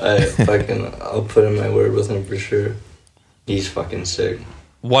 I'll put in my word with him for sure. He's fucking sick.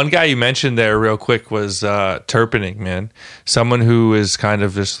 One guy you mentioned there real quick was Terpening, man. Someone who is kind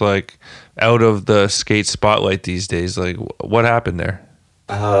of just like out of the skate spotlight these days. Like, what happened there?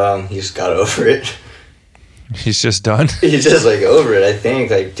 He just got over it. He's just done? He's just like over it, I think.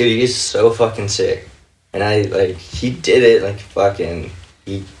 Like, dude, he's so fucking sick. And he did it like fucking,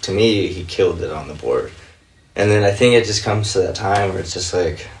 to me, he killed it on the board. And then I think it just comes to that time where it's just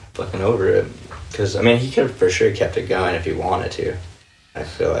like fucking over it. Because, I mean, he could have for sure kept it going if he wanted to, I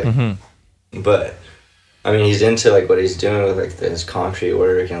feel like. Mm-hmm. But, I mean, he's into like what he's doing with like his concrete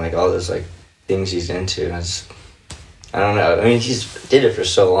work and like all those like things he's into. And I don't know. I mean, he's did it for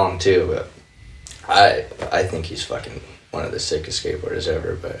so long too, but I think he's fucking one of the sickest skateboarders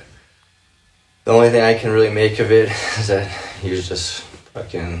ever. But the only thing I can really make of it is that he was just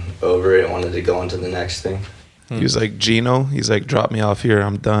fucking over it and wanted to go on to the next thing. He was like, Gino, he's like, drop me off here,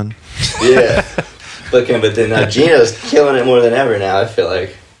 I'm done. Yeah. But then now Gino's killing it more than ever now, I feel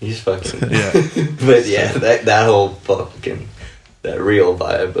like. He's fucking... Yeah. But yeah, that whole fucking... That real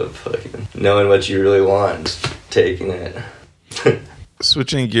vibe of fucking knowing what you really want, taking it.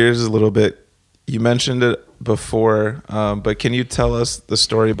 Switching gears a little bit, you mentioned it before, but can you tell us the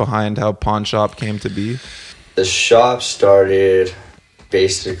story behind how Pawnshop came to be? The shop started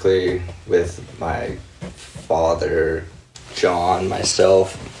basically with my father, John,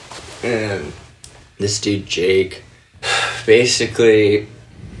 myself, and this dude, Jake. Basically,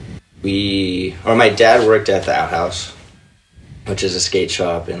 my dad worked at the Outhouse, which is a skate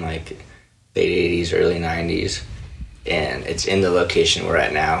shop in like late 80s, early 90s. And it's in the location we're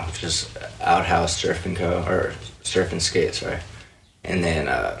at now, which is Outhouse Surf and Co. or Surf and Skate, sorry. And then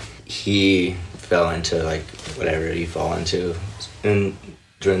he fell into like whatever you fall into during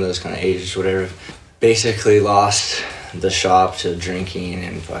those kind of ages, whatever. Basically lost the shop to drinking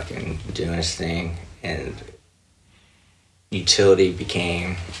and fucking doing his thing. And Utility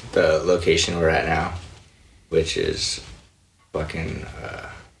became the location we're at now, which is fucking...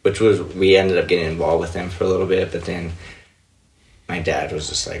 we ended up getting involved with them for a little bit, but then my dad was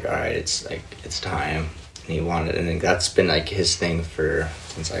just like, all right, it's time. And he wanted, and then that's been like his thing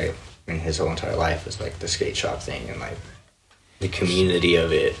his whole entire life was like the skate shop thing and like the community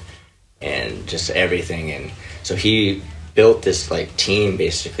of it and just everything. And so he built this like team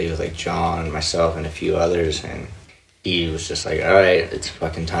basically with like John, myself, and a few others. And he was just like, all right, it's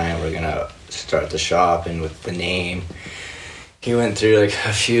fucking time. We're gonna start the shop. And with the name, he went through like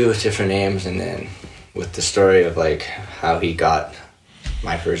a few different names, and then with the story of like how he got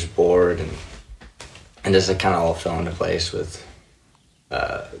my first board and just like kind of all fell into place with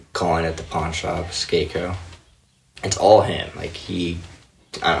calling it the Pawnshop Skateco. It's all him. Like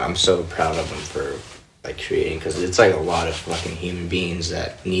I'm so proud of him for like creating, because it's like a lot of fucking human beings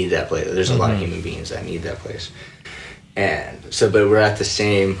that need that place. There's a lot of human beings that need that place. And so, but we're at the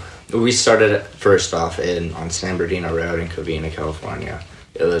same. We started first off on San Bernardino Road in Covina, California.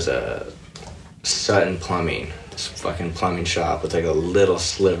 It was a Sutton Plumbing, this fucking plumbing shop with like a little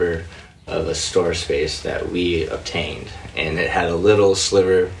sliver of a store space that we obtained, and it had a little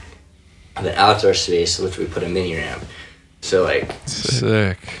sliver of an outdoor space which we put a mini ramp. So like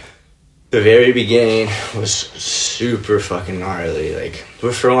sick. The very beginning was super fucking gnarly. Like,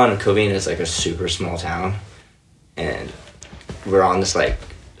 for one, Covina is like a super small town, and we're on this like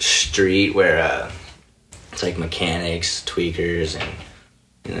street where it's like mechanics, tweakers, and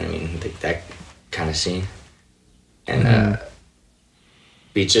you know what I mean, like that kind of scene. And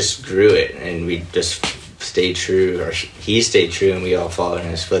we just grew it, and we just stayed true, or he stayed true, and we all followed in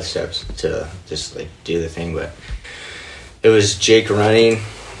his footsteps to just like do the thing. But it was Jake running.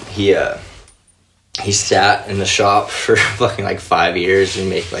 He sat in the shop for fucking like 5 years and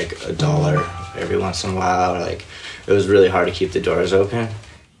make like $1 every once in a while. Like, it was really hard to keep the doors open,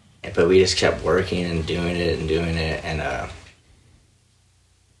 but we just kept working and doing it. And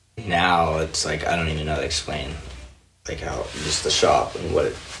now it's like, I don't even know how to explain like how just the shop and what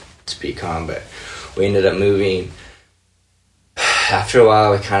it's become. But we ended up moving. After a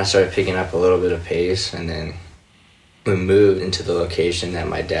while, we kind of started picking up a little bit of pace, and then we moved into the location that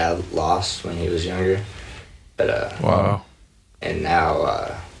my dad lost when he was younger. But wow. And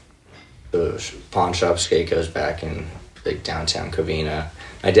now the Pawnshop skate goes back in like downtown Covina.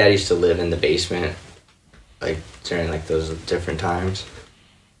 My dad used to live in the basement like during like those different times.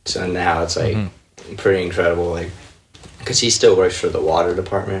 So now it's like pretty incredible, like, because he still works for the water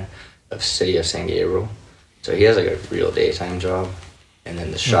department of City of San Gabriel. So he has like a real daytime job. And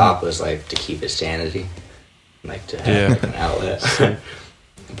then the shop was like to keep his sanity, like to have like an outlet.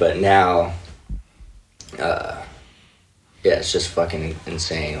 But now, it's just fucking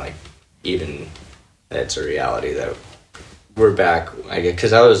insane. Like, even it's a reality that we're back. I guess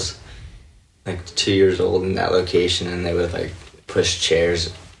because I was like 2 years old in that location, and they would like push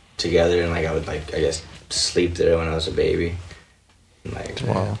chairs together, and like I would like, I guess, sleep there when I was a baby. And, like,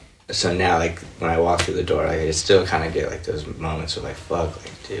 wow. So now, like, when I walk through the door, like, I still kind of get like those moments of like, fuck,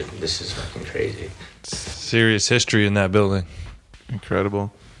 like, dude, this is fucking crazy. Serious history in that building.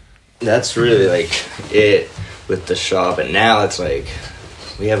 Incredible. That's really like it with the shop. And now it's like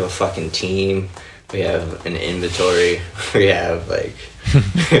we have a fucking team, we have an inventory, we have like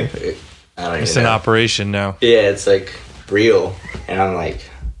I don't even It's know. an operation now. Yeah, it's like real. And I'm like,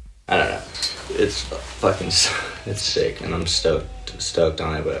 I don't know, it's fucking, it's sick, and I'm stoked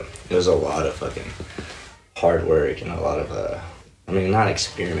on it. But it was a lot of fucking hard work and a lot of I mean, not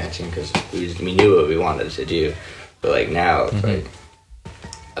experimenting, because we knew what we wanted to do, but like now it's like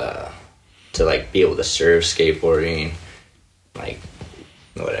to like be able to serve skateboarding, like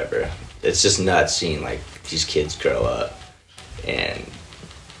whatever, it's just nuts seeing like these kids grow up and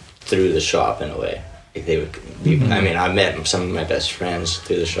through the shop in a way. Like, they would be, I mean, I met some of my best friends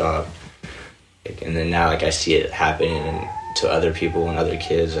through the shop, like, and then now like I see it happening to other people and other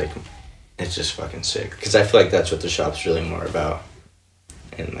kids. Like, it's just fucking sick, because I feel like that's what the shop's really more about.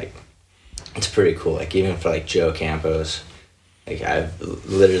 And like, it's pretty cool. Like, even for like Joe Campos, like, I've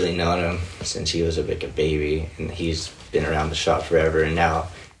literally known him since he was like a baby, and he's been around the shop forever. And now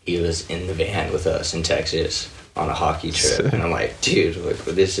he was in the van with us in Texas on a hockey trip, and I'm like, dude, look,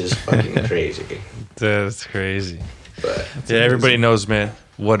 this is fucking crazy. That's crazy. But Yeah, everybody knows, man,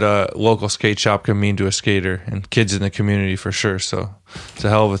 what a local skate shop can mean to a skater and kids in the community, for sure. So it's a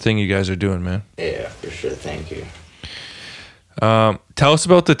hell of a thing you guys are doing, man. yeah, for sure. Thank you. Tell us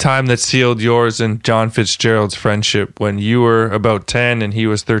about the time that sealed yours and John Fitzgerald's friendship when you were about 10 and he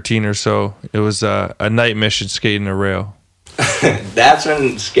was 13 or so. It was a night mission skating a rail. That's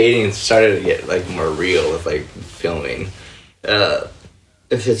when skating started to get like more real with like filming.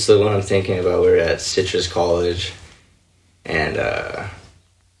 If it's the one I'm thinking about, we were at Citrus College, and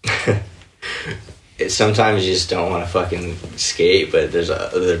sometimes you just don't want to fucking skate, but there's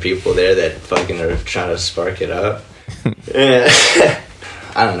other people there that fucking are trying to spark it up.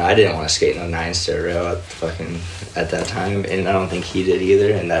 I don't know, I didn't want to skate no 9-stair rail at that time, and I don't think he did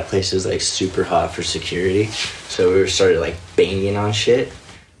either, and that place is like super hot for security, so we started like banging on shit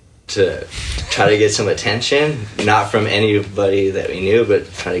to try to get some attention, not from anybody that we knew,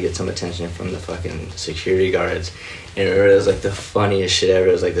 but try to get some attention from the fucking security guards. And it was like the funniest shit ever.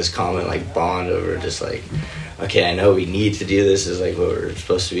 It was like this comment like bond over just like, okay, I know we need to do this, is like what we're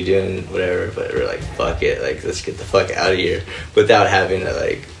supposed to be doing, whatever, but we're like, fuck it, like, let's get the fuck out of here, without having to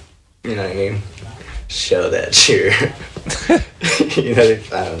like, you know what I mean, show that you're you know,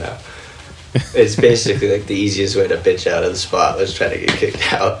 I don't know. It's basically like the easiest way to bitch out of the spot was trying to get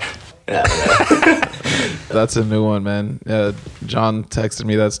kicked out. I don't know. That's a new one, man. Yeah, John texted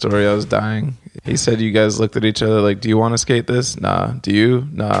me that story. I was dying. He said you guys looked at each other like, do you want to skate this? Nah. Do you?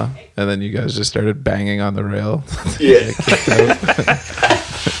 Nah. And then you guys just started banging on the rail. Yeah.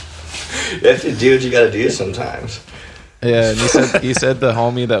 You have to do what you gotta do sometimes. Yeah, and he said the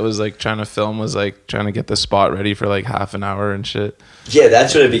homie that was like trying to film was like trying to get the spot ready for like half an hour and shit. Yeah,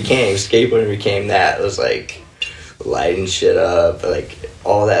 that's what it became. Skateboarding became that. It was like lighting shit up, like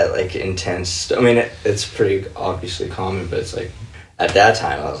all that like intense. I mean, it's pretty obviously common, but it's like at that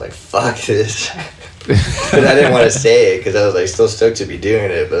time I was like, fuck this. But I didn't want to say it because I was like still stoked to be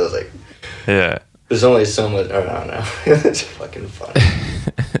doing it, but I was like, Yeah. there's only so much. Or I don't know. It's fucking fun.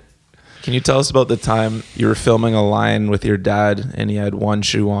 Can you tell us about the time you were filming a line with your dad and he had one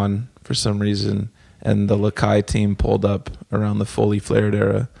shoe on for some reason and the Lakai team pulled up around the fully flared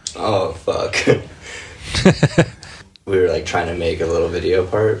era? Oh, fuck. We were like trying to make a little video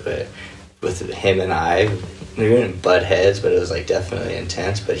part, but with him and I, we didn't butt heads, but it was like definitely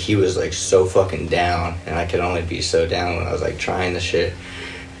intense. But he was like so fucking down, and I could only be so down when I was like trying the shit.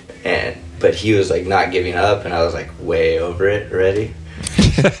 But he was like not giving up, and I was like way over it already.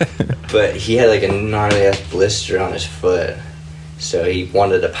 But he had like a gnarly ass blister on his foot, so he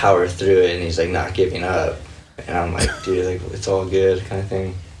wanted to power through it, and he's like not giving up. And I'm like, dude, like it's all good, kind of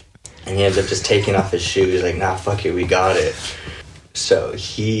thing. And he ends up just taking off his shoes. He's like, nah, fuck it, we got it. So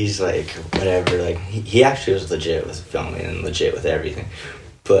he's like, whatever. Like he actually was legit with filming and legit with everything.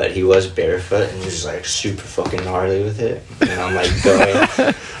 But he was barefoot and he was like super fucking gnarly with it. And I'm like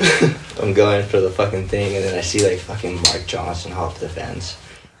I'm going for the fucking thing. And then I see like fucking Mark Johnson hop the fence.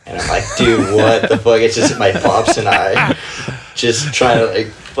 And I'm like, dude, what the fuck? It's just my pops and I just trying to like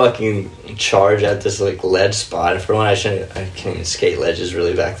fucking charge at this like ledge spot. And for one, I can't even skate ledges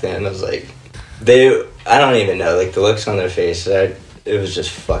really back then. I was like, I don't even know, like the looks on their face, it was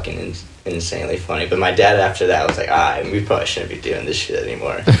just fucking insanely funny. But my dad after that was like, we probably shouldn't be doing this shit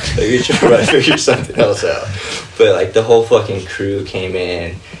anymore. Like we should probably figure something else out. But like the whole fucking crew came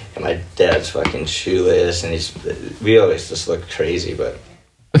in and my dad's fucking shoeless and we always just look crazy, but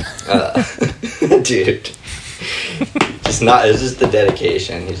dude, it was just the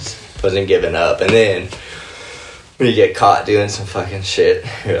dedication. He just wasn't giving up. And then when you get caught doing some fucking shit,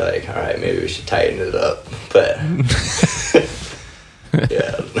 you're like, all right, maybe we should tighten it up. But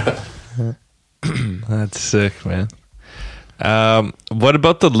yeah. That's sick, man. What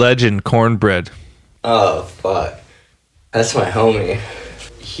about the legend Cornbread? Oh fuck, that's my homie.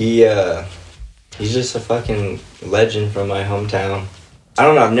 He's just a fucking legend from my hometown. I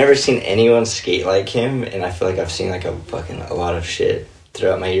don't know, I've never seen anyone skate like him, and I feel like I've seen like a lot of shit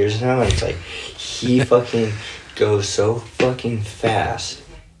throughout my years now, and it's like he fucking goes so fucking fast,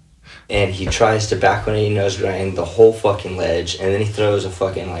 and he tries to back 180 nose grind the whole fucking ledge, and then he throws a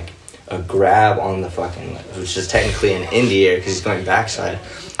fucking like a grab on the fucking ledge, which is technically an indie air because he's going backside,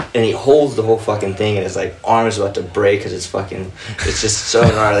 and he holds the whole fucking thing, and his like arm's about to break because it's just so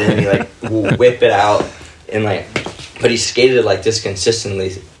gnarly, and he like will whip it out, and like, but he skated like this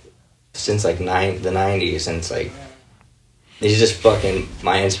consistently since like the 90s, and it's like he's just fucking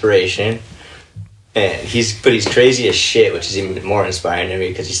my inspiration. And he's crazy as shit, which is even more inspiring to me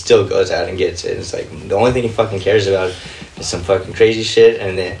because he still goes out and gets it. It's like the only thing he fucking cares about is some fucking crazy shit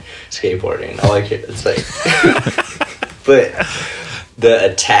and then skateboarding. All I care, it's like, but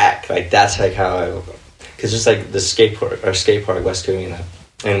the attack, like that's like how because it's like the skate park West Covina,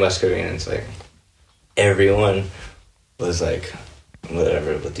 it's like everyone was like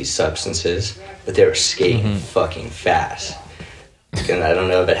whatever with these substances, but they were skating fucking fast. And I don't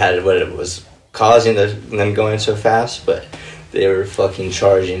know if it had what it was causing them going so fast, but they were fucking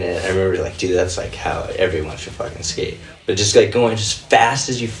charging it. I remember like, dude, that's like how everyone should fucking skate. But just like going as fast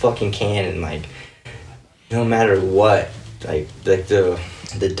as you fucking can, and like no matter what, like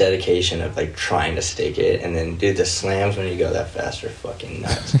the dedication of like trying to stick it, and then dude, the slams when you go that fast are fucking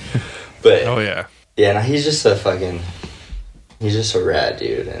nuts. But oh yeah, no, he's just a rad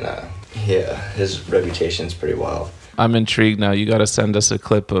dude, and yeah, his reputation's pretty wild. I'm intrigued now. You got to send us a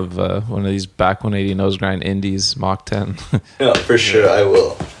clip of one of these back 180 nose grind indies Mach 10. No, for sure I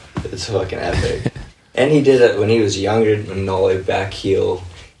will. It's fucking epic. And he did it when he was younger, a nollie back heel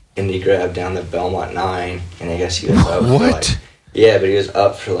indie grab down the Belmont 9, and I guess he was up for like, yeah, but he was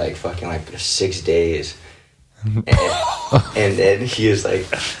up for like fucking like 6 days. And then he was like,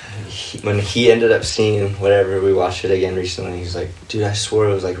 when he ended up seeing whatever, we watched it again recently, he's like, dude, I swore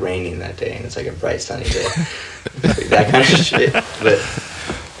it was like raining that day, and it's like a bright sunny day. Like that kind of shit. But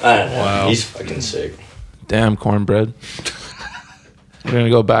I don't know. Wow. He's fucking sick. Damn, Cornbread. We're going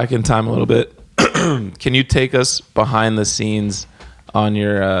to go back in time a little bit. Can you take us behind the scenes on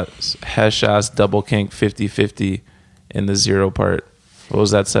your Hesh-ass double kink 50-50 in the zero part? What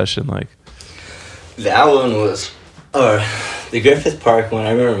was that session like? That one was... the Griffith Park one,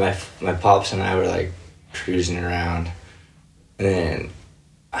 I remember my pops and I were, like, cruising around. And then,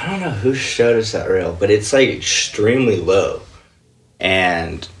 I don't know who showed us that rail, but it's, like, extremely low.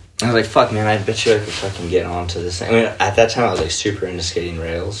 And I was like, fuck, man, I bet you I could fucking get onto this thing. I mean, at that time, I was, like, super into skating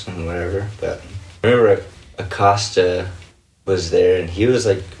rails and whatever. But I remember Acosta was there, and he was,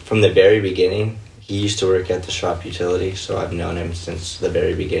 like, from the very beginning, he used to work at the shop utility, so I've known him since the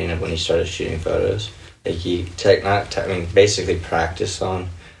very beginning of when he started shooting photos. Like, he basically practiced on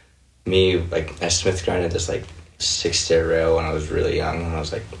me. Like, I Smith grinded this, like, 6-stair rail when I was really young. And I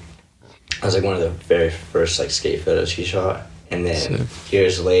was like one of the very first, like, skate photos he shot. And then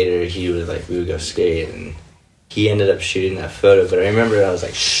years later, we would go skate, and he ended up shooting that photo. But I remember I was,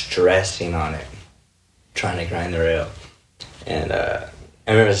 like, stressing on it, trying to grind the rail. And I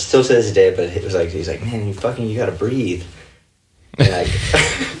remember still to this day, but it was like, he's like, man, you gotta breathe. And, like...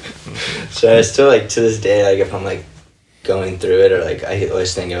 So I still, like, to this day, like, if I'm, like, going through it, or, like, I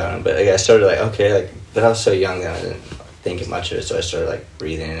always think about it, but, like, I started, like, okay, like, but I was so young that I didn't think much of it, so I started, like,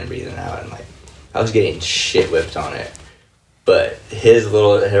 breathing in and breathing out, and, like, I was getting shit whipped on it, but his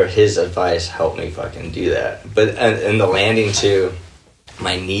advice helped me fucking do that. But, and the landing, too,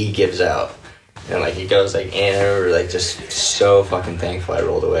 my knee gives out, and, like, it goes, like, and I remember, like, just so fucking thankful I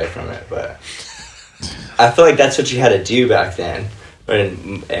rolled away from it, but I feel like that's what you had to do back then.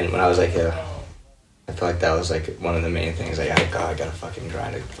 And when I was like, I feel like that was like one of the main things. Like, I gotta fucking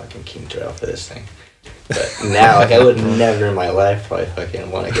grind a fucking kink trail for this thing. But now, like, I would never in my life probably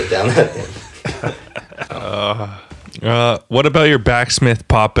fucking want to get down that thing. What about your backsmith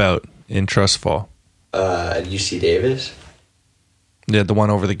pop out in Trust Fall? At UC Davis? Yeah, the one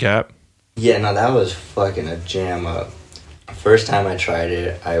over the gap? Yeah, no, that was fucking a jam up. First time I tried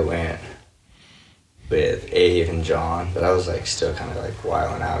it, I went with Ave and John, but I was, like, still kind of, like,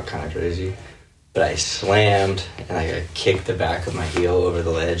 wilding out, kind of crazy. But I slammed, and I kicked the back of my heel over the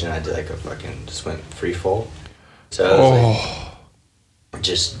ledge, and I did, like, just went free fall. So I was, like,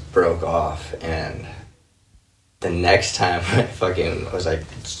 just broke off, and the next time I was, like,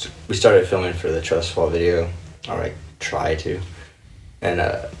 we started filming for the Trust Fall video, or, like, try to, and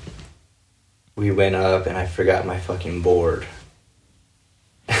we went up, and I forgot my fucking board.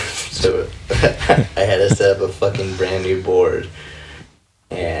 So I had to set up a fucking brand new board,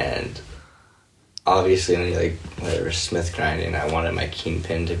 and obviously when you, like, whatever, Smith grinding, I wanted my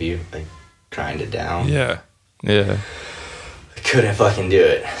kingpin to be, like, grinded down. Yeah. Yeah. I couldn't fucking do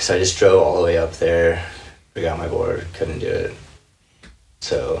it, so I just drove all the way up there, forgot my board, couldn't do it.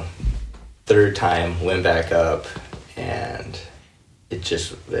 So third time, went back up, and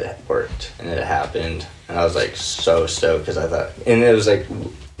it worked, and it happened, and I was, like, so stoked, because I thought, and it was, like,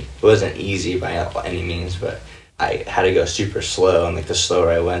 it wasn't easy by any means, but I had to go super slow, and, like, the slower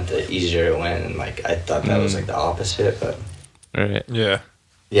I went, the easier it went, and, like, I thought that was, like, the opposite, but... Right. Yeah.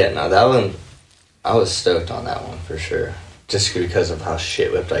 Yeah, no, that one, I was stoked on that one, for sure. Just because of how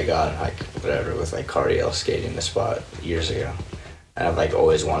shit whipped I got, like, whatever, with, like, cardio skating the spot years ago. And I've, like,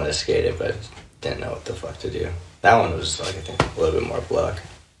 always wanted to skate it, but didn't know what the fuck to do. That one was, like, I think, a little bit more luck.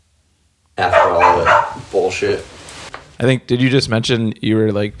 After all the bullshit. I think, did you just mention you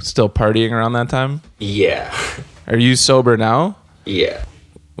were, like, still partying around that time? Yeah. Are you sober now? Yeah.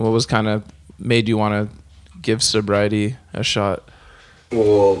 What was kind of made you want to give sobriety a shot?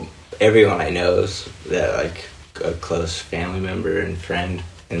 Well, everyone I know is that, like, a close family member and friend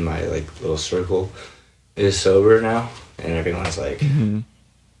in my, like, little circle is sober now, and everyone's like,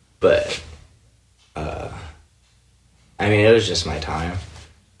 but, I mean, it was just my time.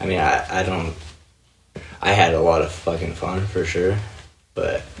 I mean, I had a lot of fucking fun, for sure,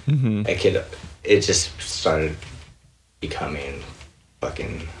 but it just started becoming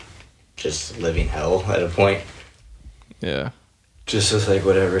fucking just living hell at a point. Yeah. Just with, like,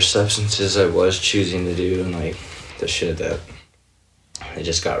 whatever substances I was choosing to do, and, like, the shit that it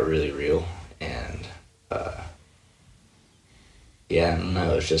just got really real, and yeah, I don't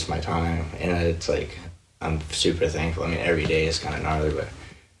know, it's just my time, and it's like, I'm super thankful. I mean, every day is kind of gnarly, but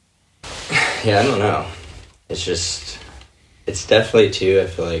yeah, I don't know. It's just, it's definitely, too, I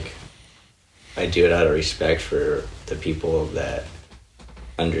feel like I do it out of respect for the people that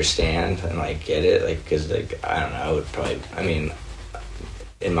understand and, like, get it, like, because, like, I don't know, I would probably, I mean,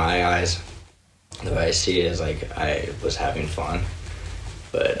 in my eyes, the way I see it is, like, I was having fun,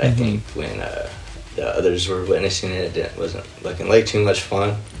 but I think when the others were witnessing it, it wasn't looking like too much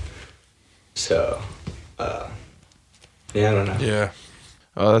fun. So, yeah, I don't know. Yeah.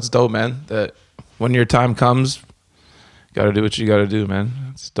 Oh, that's dope, man. That when your time comes, gotta do what you gotta do, man.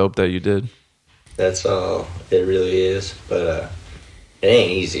 It's dope that you did. That's all it really is. But it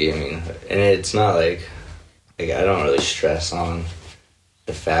ain't easy. I mean, and it's not like I don't really stress on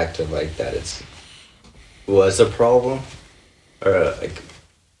the fact of like that was a problem or like.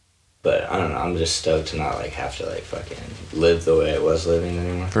 But I don't know. I'm just stoked to not like have to like fucking live the way I was living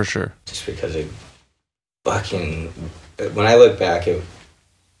anymore. For sure. Just because it fucking. When I look back, it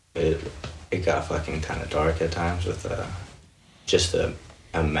got fucking kind of dark at times with just the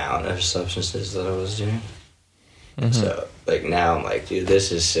amount of substances that I was doing. Mm-hmm. So like now I'm like, dude,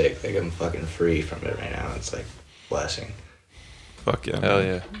 this is sick. Like I'm fucking free from it right now. It's like a blessing. Fuck yeah, hell man.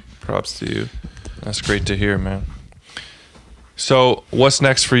 yeah. Props to you. That's great to hear, man. So, what's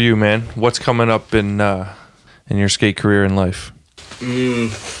next for you, man? What's coming up in your skate career and life?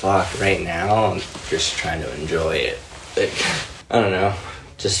 Fuck. Right now, I'm just trying to enjoy it. Like, I don't know,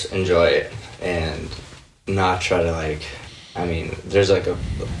 just enjoy it and not try to like. I mean, there's like a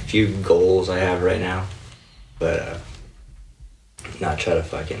few goals I have right now, but not try to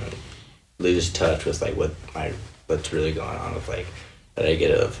fucking lose touch with like what's really going on with like that. I get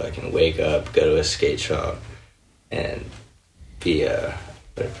to fucking wake up, go to a skate shop, and be a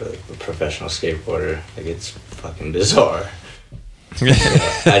professional skateboarder. Like it's fucking bizarre.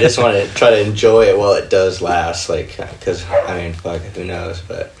 I just want to try to enjoy it while it does last. Like, because I mean, fuck, who knows?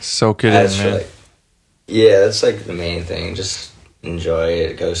 But soak it in, man. Like, yeah, that's like the main thing. Just enjoy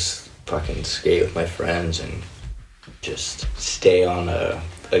it. Go fucking skate with my friends and just stay on a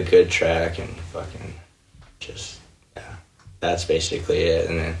good track and fucking just that's basically it.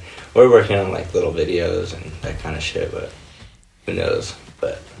 And then we're working on like little videos and that kind of shit, but who knows?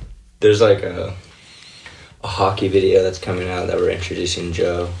 But there's like a hockey video that's coming out that we're introducing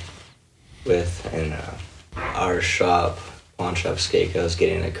Joe with, and our shop, Pawnshop Skate Co, is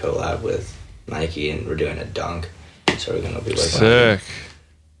getting a collab with Nike, and we're doing a dunk. So we're gonna be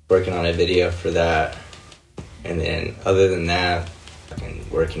working on a video for that, and then other than that, fucking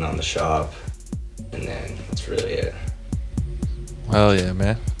working on the shop, and then that's really it. Hell yeah,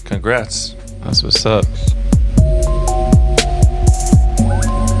 man! Congrats. That's what's up.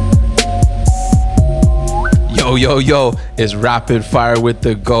 Yo, it's Rapid Fire with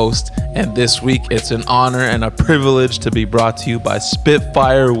the Ghost, and this week it's an honor and a privilege to be brought to you by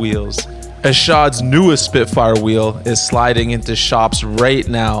Spitfire Wheels. Ashad's newest Spitfire wheel is sliding into shops right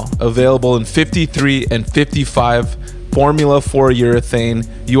now, available in 53 and 55 Formula 4 urethane.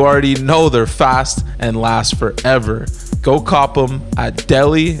 You already know they're fast and last forever. Go cop them at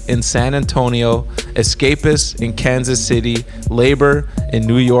Deli in San Antonio, Escapist in Kansas City, Labor in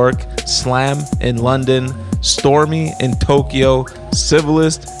New York, Slam in London, Stormy in Tokyo,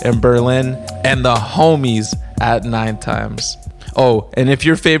 Civilist in Berlin, and the homies at 9 Times. Oh, and if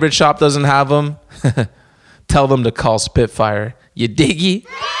your favorite shop doesn't have them, tell them to call Spitfire. You diggy?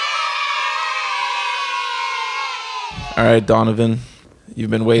 All right, Donovan, you've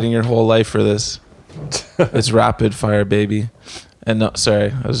been waiting your whole life for this. It's Rapid Fire, baby. And no,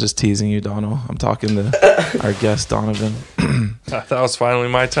 sorry, I was just teasing you, Dono. I'm talking to our guest, Donovan. I thought it was finally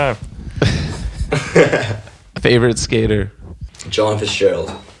my time. Favorite skater? John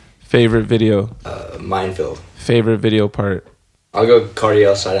Fitzgerald. Favorite video? Minefield. Favorite video part? I'll go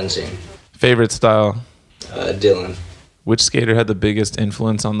Cardiel Sight Unseen. Favorite style? Dylan. Which skater had the biggest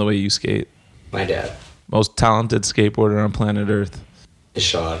influence on the way you skate? My dad. Most talented skateboarder on planet Earth?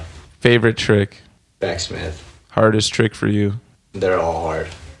 Ishad. Favorite trick? Backsmith. Hardest trick for you? They're all hard.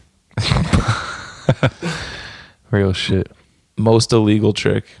 Real shit. Most illegal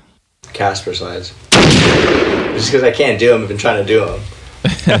trick? Casper slides. Just because I can't do them, I've been trying to do them.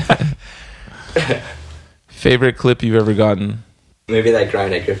 Favorite clip you've ever gotten? Maybe that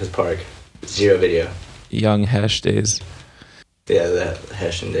grind at Griffith Park. 0 video. Young Hesh days. Yeah, the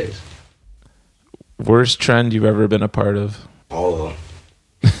Hessian days. Worst trend you've ever been a part of? All of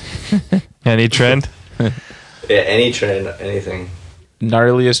them. Any trend? Yeah, any trend, anything.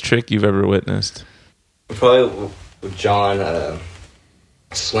 Gnarliest trick you've ever witnessed? Probably with John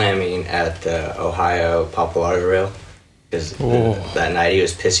slamming at the Ohio Popular rail. Because that night he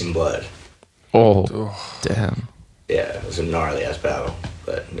was pissing blood. Oh, damn. Yeah, it was a gnarly ass battle.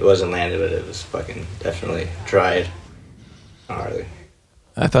 But it wasn't landed, but it was fucking definitely tried. Gnarly.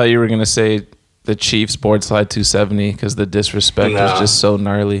 I thought you were going to say the Chiefs board slide 270 because the disrespect was just so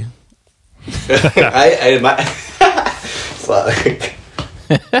gnarly. Fuck.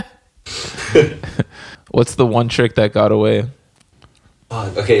 What's the one trick that got away?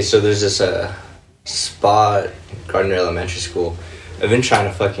 Okay, so there's this spot, Gardner Elementary School. I've been trying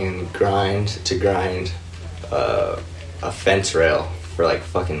to fucking grind a fence rail for like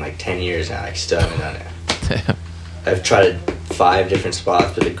fucking like 10 years now. I still haven't done it. Damn. I've tried 5 different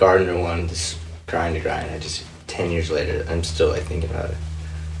spots, but the Gardner one, just grind to grind. 10 years later, I'm still like thinking about it.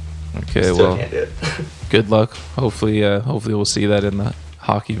 Okay, Still well, can't do it. good luck. Hopefully we'll see that in the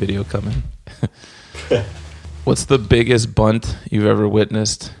hockey video coming. What's the biggest bunt you've ever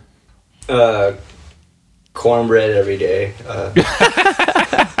witnessed? Cornbread every day.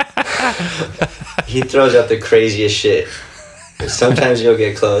 He throws out the craziest shit. Sometimes you'll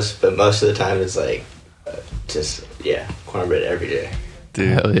get close, but most of the time it's like cornbread every day. Dude,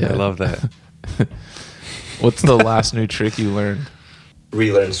 Hell yeah. I love that. What's the last new trick you learned?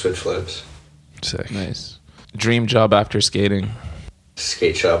 Relearn switch flips. Sick. Nice. Dream job after skating?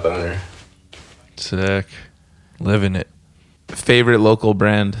 Skate shop owner. Sick. Living it. Favorite local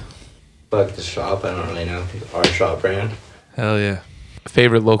brand? Fuck the shop, I don't really know. Our shop brand. Hell yeah.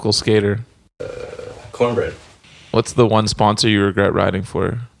 Favorite local skater? Cornbread. What's the one sponsor you regret riding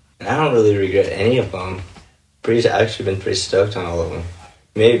for? And I don't really regret any of them. Actually been pretty stoked on all of them.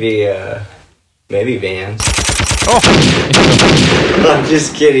 Maybe Vans. Oh! I'm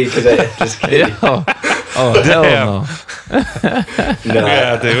just kidding, just kidding. Yeah. Oh, hell Damn. no.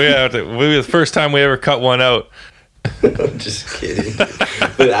 No, We have to. We were the first time we ever cut one out. I'm just kidding.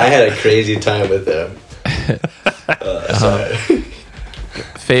 But I had a crazy time with them. Sorry.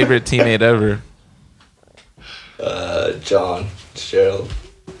 Favorite teammate ever? John Fitzgerald.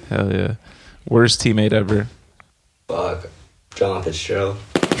 Hell yeah. Worst teammate ever? Fuck. John Fitzgerald.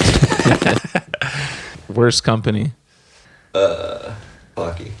 Worst company?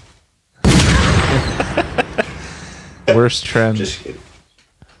 Hockey. Worst trend? Just kidding.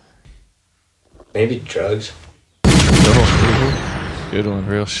 Maybe drugs. Good one.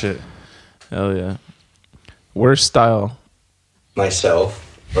 Real shit. Hell yeah. Worst style? Myself.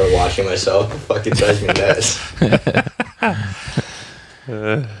 Or watching myself. It fucking drives me nuts.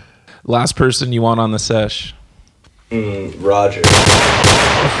 Last person you want on the sesh? Roger.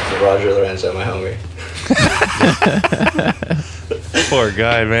 Roger Lorenzo, my homie. Poor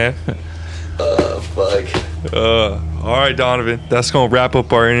guy, man. Fuck. All right, Donovan. That's going to wrap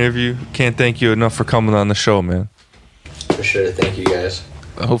up our interview. Can't thank you enough for coming on the show, man. For sure. Thank you, guys.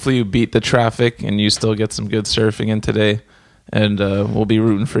 Hopefully you beat the traffic and you still get some good surfing in today. And we'll be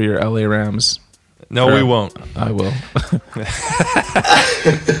rooting for your LA Rams. No, we won't. I will.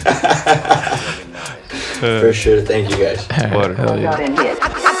 For sure. Thank you, guys. Water. Hell yeah.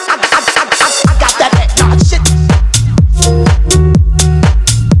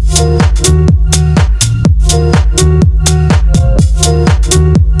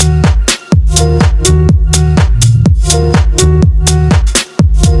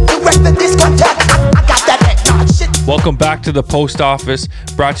 Welcome back to the post office,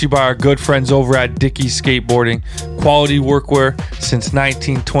 brought to you by our good friends over at Dickey's Skateboarding. Quality workwear since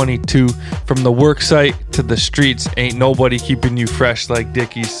 1922. From the work site to the streets, ain't nobody keeping you fresh like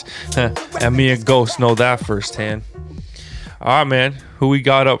Dickey's. And me and Ghost know that firsthand. All right, man. Who we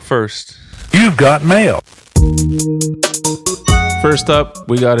got up first? You've got mail. First up,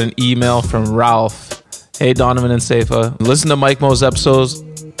 we got an email from Ralph. Hey, Donovan and Seifa. Listen to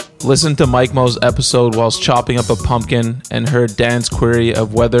Mike Mo's episode whilst chopping up a pumpkin and heard Dan's query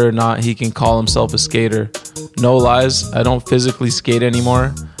of whether or not he can call himself a skater. No lies, I don't physically skate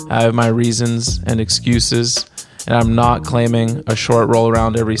anymore. I have my reasons and excuses, and I'm not claiming a short roll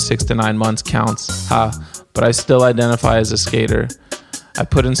around every 6 to 9 months counts. But I still identify as a skater. I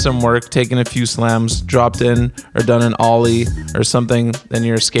put in some work, taken a few slams, dropped in or done an ollie or something, then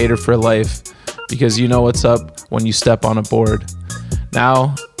you're a skater for life, because you know what's up when you step on a board.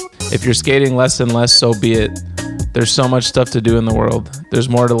 Now, if you're skating less and less, so be it. There's so much stuff to do in the world. There's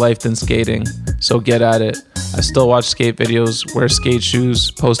more to life than skating, so get at it. I still watch skate videos, wear skate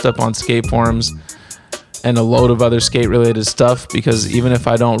shoes, post up on skate forums, and a load of other skate related stuff, because even if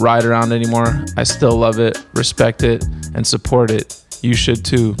I don't ride around anymore, I still love it, respect it, and support it. You should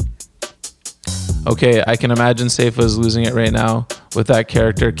too. Okay, I can imagine Seifa is losing it right now with that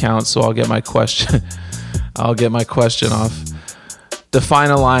character count, so I'll get my question off. Define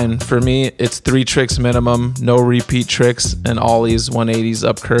a line. For me, it's 3 tricks minimum, no repeat tricks, and ollies, 180s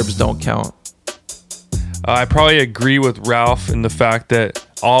up curbs don't count. I probably agree with Ralph in the fact that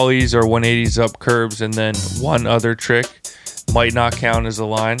ollies or 180s up curbs and then one other trick might not count as a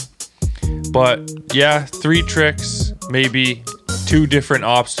line. But yeah, 3 tricks, maybe 2 different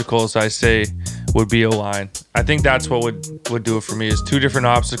obstacles, I say, would be a line. I think that's what would do it for me, is 2 different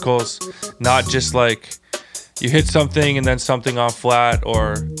obstacles, not just like you hit something and then something on flat,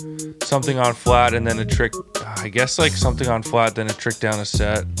 or something on flat and then a trick. I guess like something on flat, then a trick down a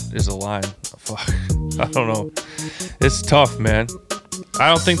set is a line. Fuck. I don't know. It's tough, man. I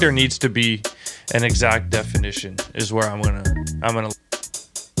don't think there needs to be an exact definition is where I'm gonna.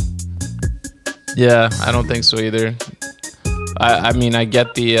 Yeah, I don't think so either. I mean, I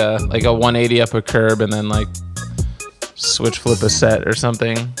get the like a 180 up a curb and then like switch flip a set or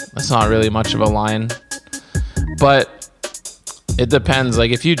something. That's not really much of a line, but it depends.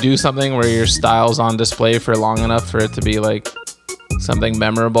 Like if you do something where your style's on display for long enough for it to be like something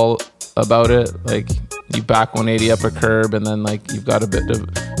memorable about it, like you back 180 up a curb and then like you've got a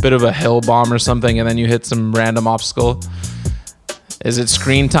bit of a hill bomb or something and then you hit some random obstacle. Is it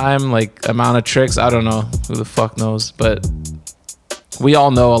screen time, like amount of tricks? I don't know. Who the fuck knows? But we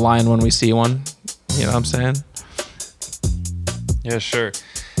all know a line when we see one. You know what I'm saying? Yeah, sure.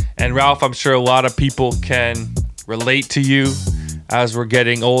 And Ralph, I'm sure a lot of people can relate to you as we're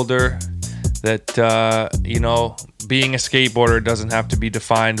getting older. That, you know, being a skateboarder doesn't have to be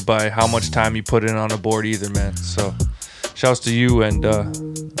defined by how much time you put in on a board either, man. So shouts to you and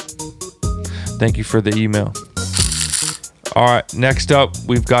thank you for the email. All right, next up,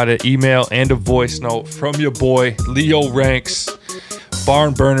 we've got an email and a voice note from your boy, Leo Ranks.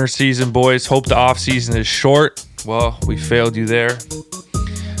 Barn burner season, boys. Hope the off season is short. Well, we failed you there.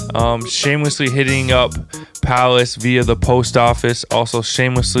 Shamelessly hitting up Palace via the post office. Also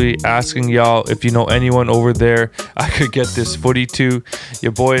shamelessly asking y'all if you know anyone over there I could get this footy to.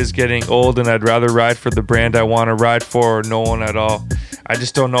 Your boy is getting old and I'd rather ride for the brand I want to ride for or no one at all. I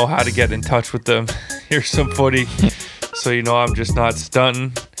just don't know how to get in touch with them. Here's some footy. So you know I'm just not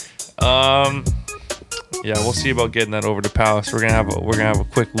stunting. Yeah, we'll see about getting that over to Palace. We're gonna have a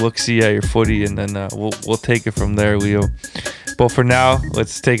quick look see at your footy, and then we'll take it from there, Leo. But for now,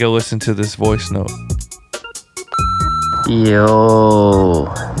 let's take a listen to this voice note.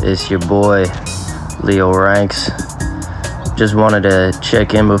 Yo, it's your boy Leo Ranks. Just wanted to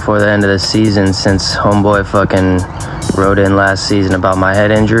check in before the end of the season since homeboy fucking wrote in last season about my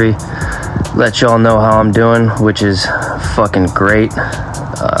head injury. Let y'all know how I'm doing, which is fucking great.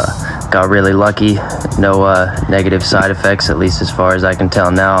 Got really lucky. No negative side effects, at least as far as I can tell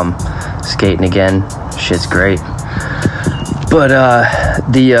now. I'm skating again. Shit's great. But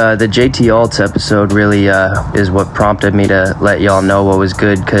the JT Alts episode really is what prompted me to let y'all know what was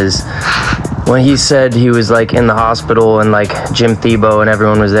good, because when he said he was like in the hospital and like Jim Thiebaud and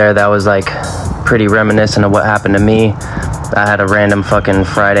everyone was there, that was like pretty reminiscent of what happened to me. I had a random fucking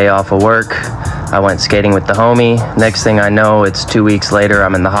Friday off of work. I went skating with the homie. Next thing I know, it's 2 weeks later,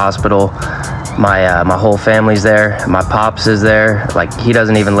 I'm in the hospital. My whole family's there. My pops is there. Like, he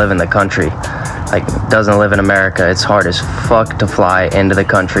doesn't even live in the country. Like, doesn't live in America. It's hard as fuck to fly into the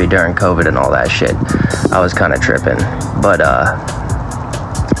country during COVID and all that shit. I was kind of tripping. But,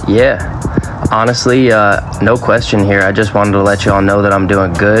 yeah. Honestly, no question here. I just wanted to let y'all know that I'm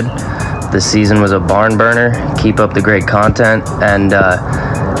doing good. The season was a barn burner. Keep up the great content. And,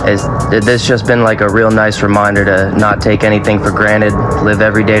 it's just been like a real nice reminder to not take anything for granted, live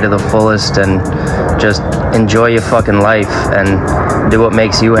every day to the fullest, and just enjoy your fucking life and do what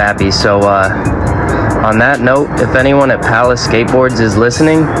makes you happy. So on that note, if anyone at Palace Skateboards is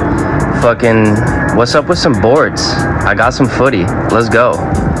listening, fucking what's up with some boards? I got some footy. Let's go.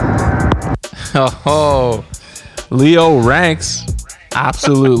 Oh, Leo Ranks,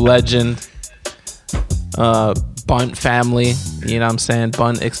 absolute legend. Bunt family, you know what I'm saying?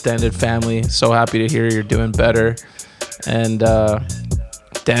 Bunt extended family. So happy to hear you're doing better. And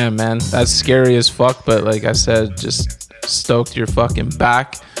damn, man, that's scary as fuck. But like I said, just stoked you're fucking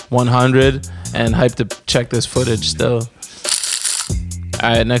back 100 and hyped to check this footage still. All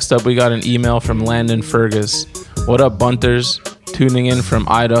right, next up we got an email from Landon Fergus. What up, Bunters? Tuning in from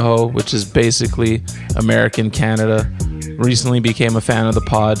Idaho, which is basically American Canada. Recently became a fan of the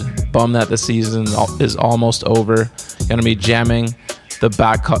pod. Bummed that the season is almost over. Gonna be jamming the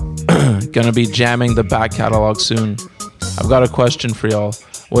back catalog soon. I've got a question for y'all.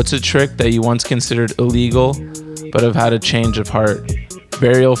 What's a trick that you once considered illegal but have had a change of heart?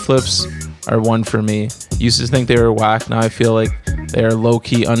 Burial flips are one for me. Used to think they were whack. Now I feel like they are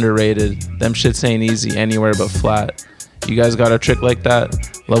low-key underrated. Them shits ain't easy anywhere but flat. You guys got a trick like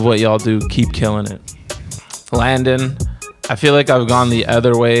that? Love what y'all do. Keep killing it. Landon, I feel like I've gone the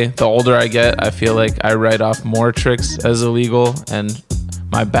other way. The older I get, I feel like I write off more tricks as illegal and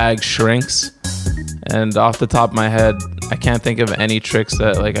my bag shrinks. And off the top of my head, I can't think of any tricks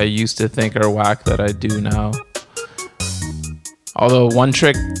that like I used to think are whack that I do now. Although one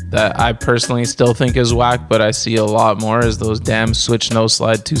trick that I personally still think is whack, but I see a lot more, is those damn switch no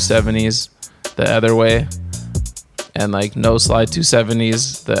slide 270s the other way. And like no slide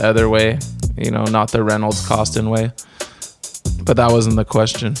 270s the other way, you know, not the Reynolds Costin way. But that wasn't the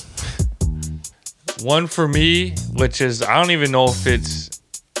question. One for me, which is, I don't even know if it's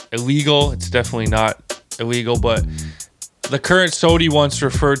illegal. It's definitely not illegal, but the current Sodi once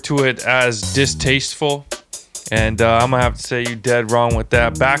referred to it as distasteful. And I'm going to have to say you dead wrong with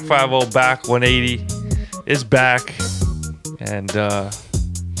that. Back 5-0, back 180 is back. And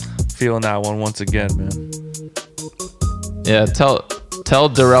feeling that one once again, man. Yeah, tell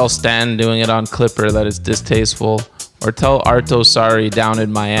Darrell Stanton doing it on Clipper that it's distasteful. Or tell Arto Sari down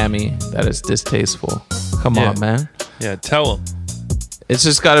in Miami that it's distasteful. Come on, man. Yeah, tell him. It's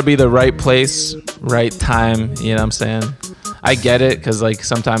just got to be the right place, right time. You know what I'm saying? I get it, because like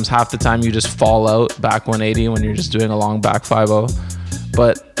sometimes half the time you just fall out back 180 when you're just doing a long back 5-0.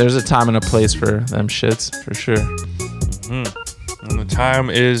 But there's a time and a place for them shits, for sure. Mm-hmm. And the time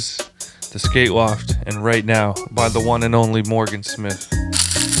is the Skate Loft, and right now by the one and only Morgan Smith.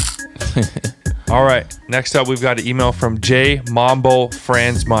 All right, next up we've got an email from Jay Mambo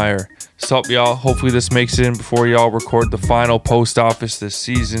Franzmeyer. Sup, y'all? Hopefully this makes it in before y'all record the final post office this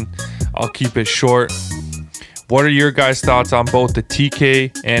season. I'll keep it short. What are your guys' thoughts on both the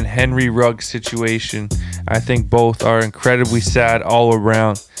TK and Henry Ruggs situation? I think both are incredibly sad all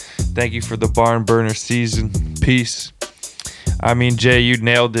around. Thank you for the barn burner season. Peace. I mean, Jay, you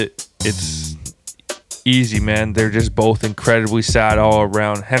nailed it. It's easy, man. They're just both incredibly sad all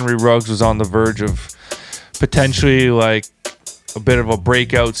around. Henry Ruggs was on the verge of potentially like a bit of a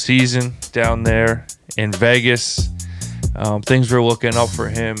breakout season down there in Vegas. Things were looking up for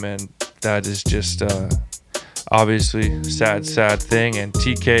him, and that is just obviously sad thing. And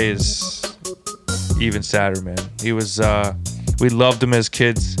TK is even sadder, man. He was we loved him as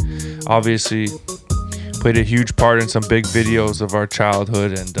kids. Obviously played a huge part in some big videos of our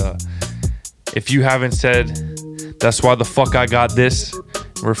childhood, and if you haven't said that's why the fuck I got this,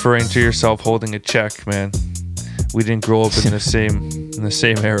 referring to yourself holding a check, man. We didn't grow up in the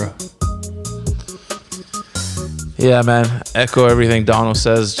same era. Yeah, man. Echo everything Donald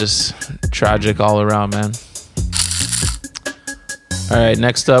says. Just tragic all around, man. All right,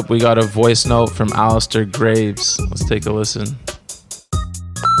 next up, we got a voice note from Alistair Graves. Let's take a listen.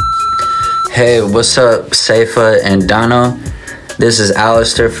 Hey, what's up, Seifa and Dono? This is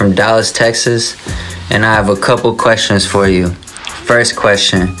Alistair from Dallas, Texas, and I have a couple questions for you. First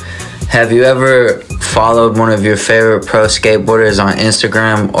question, have you ever followed one of your favorite pro skateboarders on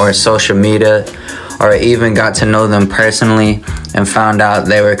Instagram or social media, or even got to know them personally and found out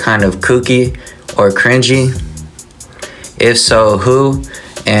they were kind of kooky or cringy? If so, who?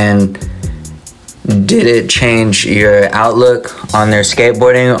 And did it change your outlook on their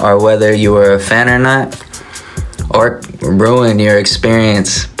skateboarding, or whether you were a fan or not? Or ruin your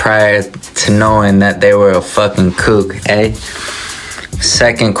experience prior to knowing that they were a fucking kook, eh?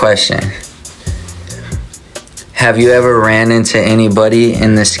 Second question. Have you ever ran into anybody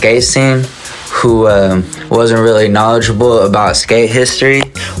in the skate scene who wasn't really knowledgeable about skate history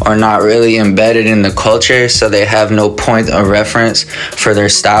or not really embedded in the culture, so they have no point of reference for their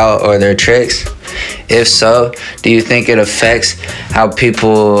style or their tricks? If so, do you think it affects how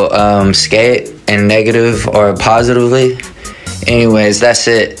people skate in negative or positively? Anyways, that's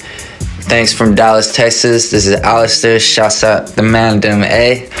it. Thanks from Dallas, Texas. This is Alistair. Shouts out the man, them,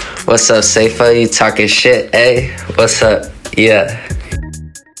 eh? What's up, Seifa? You talking shit, eh? What's up? Yeah.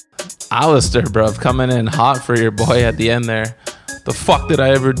 Alistair, bruv, coming in hot for your boy at the end there. The fuck did I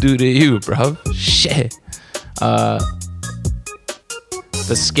ever do to you, bruv? Shit. The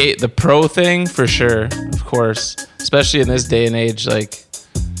pro thing, for sure, of course. Especially in this day and age, like,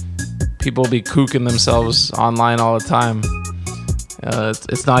 people be kooking themselves online all the time.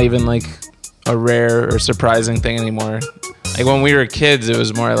 It's not even like a rare or surprising thing anymore. Like when we were kids, it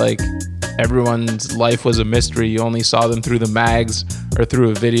was more like everyone's life was a mystery. You only saw them through the mags or through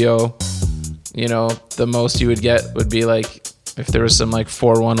a video. You know, the most you would get would be like if there was some like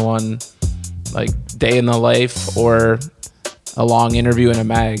 411 like day in the life or a long interview in a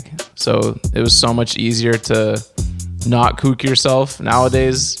mag. So it was so much easier to not kook yourself.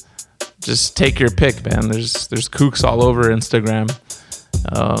 Nowadays, just take your pick, man. There's kooks all over Instagram.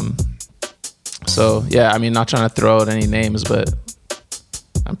 So yeah, I mean, not trying to throw out any names, but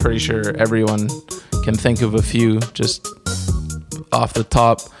I'm pretty sure everyone can think of a few just off the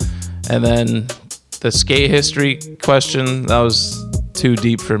top. And then the skate history question, that was too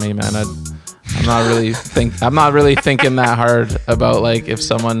deep for me, man. I'm not really thinking that hard about like if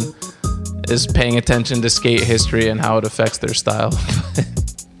someone is paying attention to skate history and how it affects their style.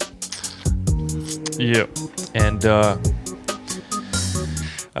 Yep. And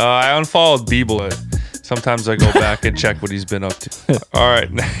I unfollowed Beeble. Sometimes I go back and check what he's been up to. All right.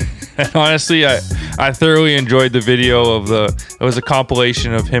 Honestly, I thoroughly enjoyed the video of it was a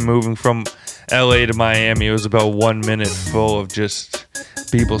compilation of him moving from LA to Miami. It was about 1 minute full of just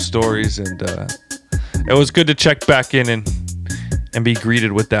people's stories, and it was good to check back in and be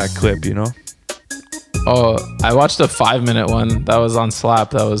greeted with that clip, you know? Oh, I watched a 5-minute one that was on Slap.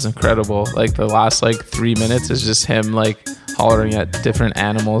 That was incredible. Like the last 3 minutes is just him hollering at different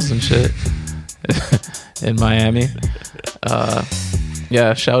animals and shit in Miami.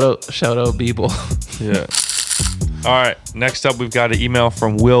 Yeah, shout out Beeble. Yeah. All right, next up we've got an email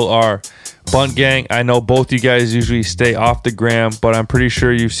from Will R. Bunt Gang, I know both you guys usually stay off the gram, but I'm pretty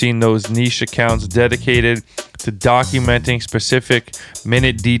sure you've seen those niche accounts dedicated to documenting specific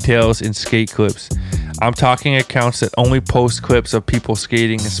minute details in skate clips. I'm talking accounts that only post clips of people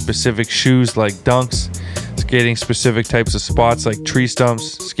skating in specific shoes like dunks, skating specific types of spots like tree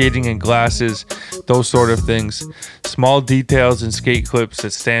stumps, skating in glasses, those sort of things. Small details in skate clips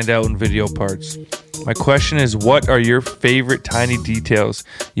that stand out in video parts. My question is, what are your favorite tiny details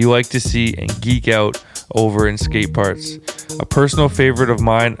you like to see and geek out over in skate parts? A personal favorite of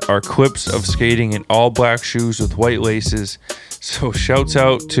mine are clips of skating in all black shoes with white laces. So shouts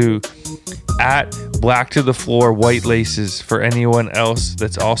out to at black to the floor white laces for anyone else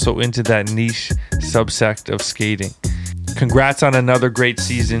that's also into that niche subsect of skating. Congrats on another great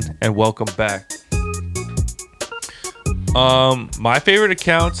season and welcome back. My favorite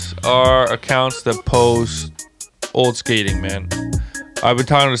accounts are accounts that post old skating, man. I've been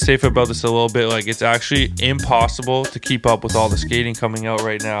talking to Safe about this a little bit. It's actually impossible to keep up with all the skating coming out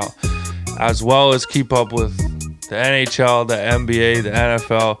right now, as well as keep up with the NHL, the NBA, the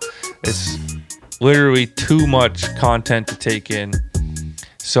NFL. It's literally too much content to take in.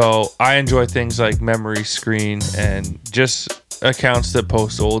 So I enjoy things like Memory Screen and just accounts that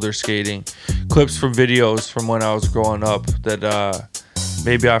post older skating clips from videos from when I was growing up that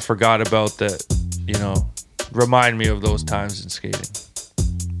maybe I forgot about, that remind me of those times in skating.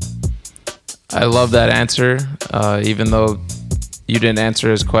 I love that answer. Even though you didn't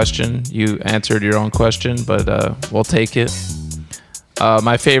answer his question, you answered your own question, but we'll take it.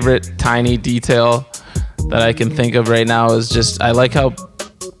 My favorite tiny detail that I can think of right now is just, I like how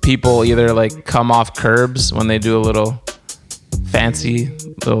people either come off curbs when they do a little fancy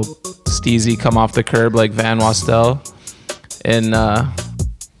little steezy come off the curb like Van Wastel in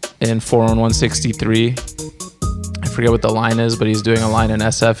 4-on-163. I forget what the line is, but he's doing a line in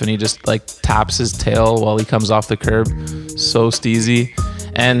SF and he just taps his tail while he comes off the curb. So steezy.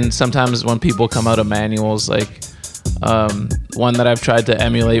 And sometimes when people come out of manuals, one that I've tried to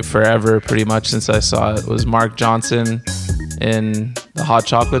emulate forever, pretty much since I saw it, was Mark Johnson in the Hot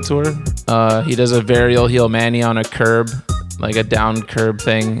Chocolate Tour. He does a varial heel manny on a curb, a down curb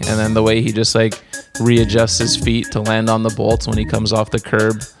thing, and then the way he just readjusts his feet to land on the bolts when he comes off the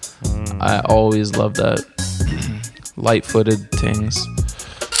curb. I always love that. Light-footed things.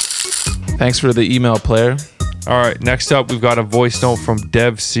 Thanks for the email, player. All right, next up we've got a voice note from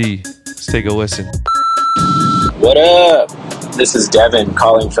Dev C. Let's take a listen. What up? This is Devin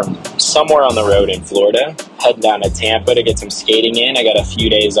calling from somewhere on the road in Florida. Heading down to Tampa to get some skating in. I got a few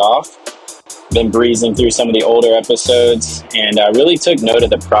days off. Been breezing through some of the older episodes, and I really took note of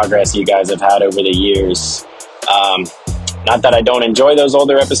the progress you guys have had over the years. Not that I don't enjoy those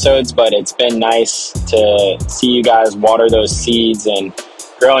older episodes, but it's been nice to see you guys water those seeds and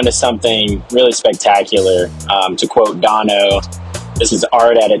grow into something really spectacular. To quote Dono, this is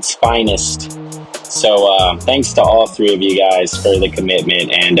art at its finest. So thanks to all three of you guys for the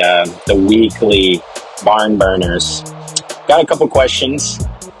commitment and the weekly barn burners. Got a couple questions.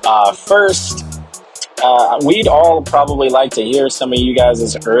 First, we'd all probably like to hear some of you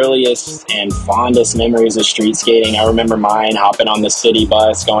guys' earliest and fondest memories of street skating. I remember mine hopping on the city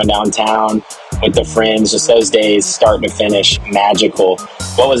bus, going downtown with the friends, just those days, start to finish, magical.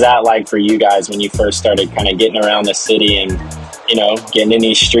 What was that like for you guys when you first started kind of getting around the city and, getting in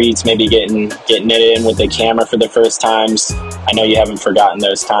these streets, maybe getting it in with the camera for the first times? I know you haven't forgotten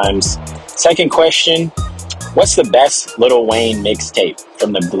those times. Second question, what's the best Lil Wayne mixtape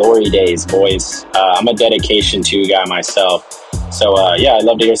from the glory days, boys? I'm a Dedication 2 guy myself. So, I'd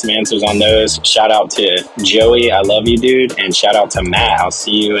love to hear some answers on those. Shout out to Joey. I love you, dude. And shout out to Matt. I'll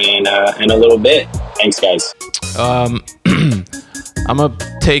see you in a little bit. Thanks, guys. I'm going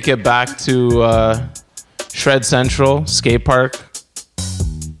to take it back to Shred Central, skate park.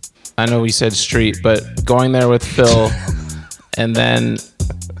 I know we said street, but going there with Phil and then this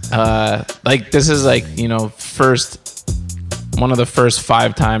is one of the first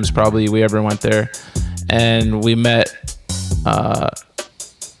 5 times probably we ever went there, and we met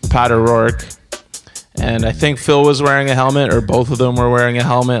Pat O'Rourke, and I think Phil was wearing a helmet, or both of them were wearing a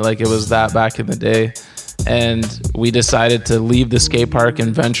helmet. It was that back in the day, and we decided to leave the skate park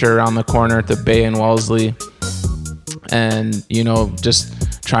and venture around the corner at the Bay in Wellesley, and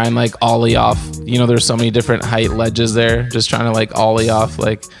just try and like ollie off. There's so many different height ledges there. Just trying to like ollie off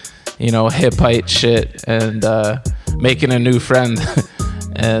like hip height shit and making a new friend.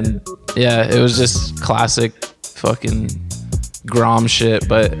 And yeah, it was just classic fucking Grom shit,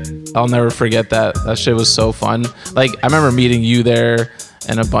 but I'll never forget that. That shit was so fun. Like, I remember meeting you there,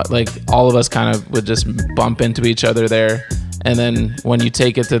 and like all of us kind of would just bump into each other there. And then when you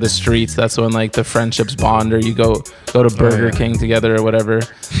take it to the streets, that's when like the friendships bond, or you go to Burger King together or whatever.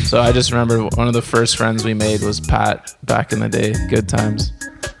 So I just remember one of the first friends we made was Pat back in the day. Good times.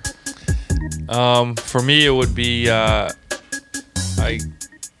 For me, it would be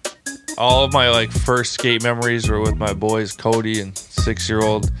all of my like first skate memories were with my boys Cody and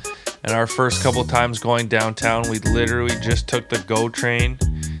 6-year-old, and our first couple times going downtown, we literally just took the GO train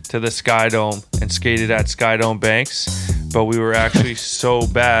to the Sky Dome and skated at Sky Dome banks, but we were actually so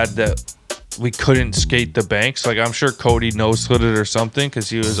bad that we couldn't skate the banks. Like, I'm sure Cody nose-slid it or something because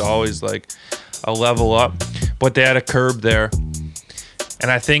he was always like a level up, but they had a curb there. And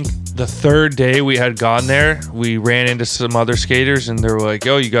I think the third day we had gone there, we ran into some other skaters, and they were like,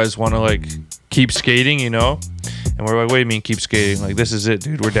 yo, you guys want to like keep skating, And we're like, what do you mean keep skating? Like, this is it,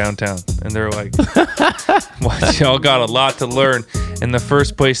 dude. We're downtown. And they're like, well, y'all got a lot to learn. And the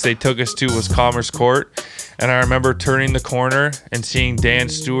first place they took us to was Commerce Court. And I remember turning the corner and seeing Dan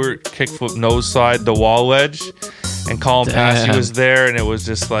Stewart kickflip nose slide the wall ledge, and Colin Passy was there, and it was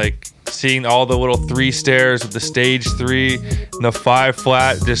just like seeing all the little 3 stairs with the stage 3 and the 5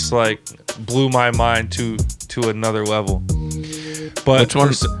 flat just like blew my mind to another level. But which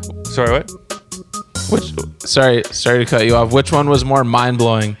one? Sorry, what? Sorry to cut you off. Which one was more mind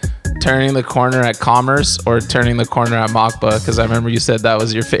blowing? Turning the corner at Commerce or turning the corner at Machba? Because I remember you said that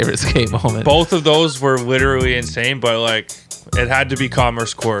was your favorite skate moment. Both of those were literally insane, but like it had to be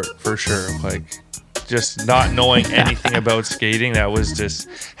Commerce Court for sure. Like, just not knowing anything about skating, that was just,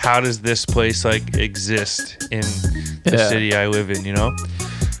 how does this place like exist in the city I live in,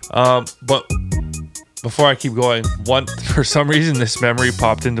 but before I keep going, for some reason this memory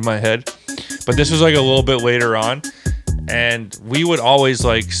popped into my head, but this was like a little bit later on, and we would always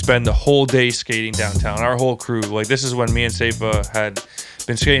like spend the whole day skating downtown, our whole crew. Like, this is when me and Seifa had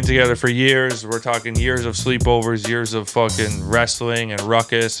been skating together for years. We're talking years of sleepovers, years of fucking wrestling and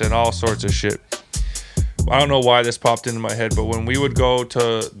ruckus and all sorts of shit. I don't know why this popped into my head, but when we would go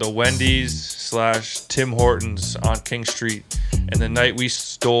to the Wendy's / Tim Hortons on King Street, and the night we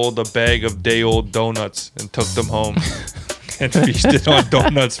stole the bag of day-old donuts and took them home and feasted on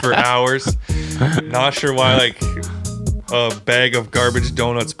donuts for hours. Not sure why like a bag of garbage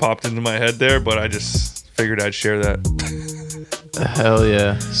donuts popped into my head there, but I just figured I'd share that. Hell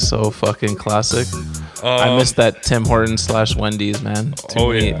yeah. So fucking classic. I missed that Tim Hortons / Wendy's, man.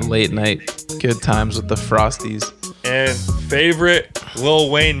 Late night. Good times with the Frosties. And favorite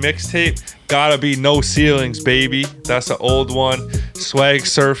Lil Wayne mixtape, gotta be No Ceilings, baby. That's an old one. Swag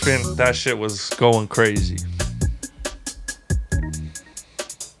Surfing, that shit was going crazy.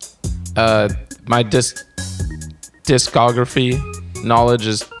 My discography knowledge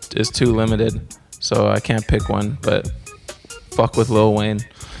is too limited, so I can't pick one, but fuck with Lil Wayne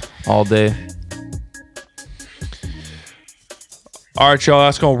all day. All right, y'all,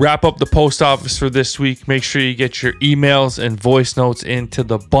 that's going to wrap up the post office for this week. Make sure you get your emails and voice notes into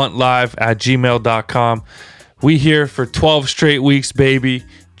the buntlive@gmail.com. We here for 12 straight weeks, baby,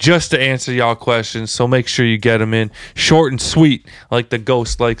 just to answer y'all questions. So make sure you get them in short and sweet, like the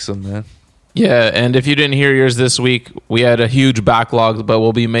ghost likes them, man. Yeah, and if you didn't hear yours this week, we had a huge backlog, but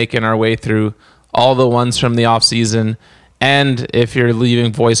we'll be making our way through all the ones from the off season. And if you're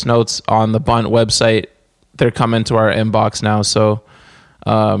leaving voice notes on the Bunt website, they're coming to our inbox now. So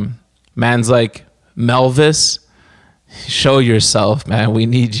man's like, Melvis, show yourself, man. We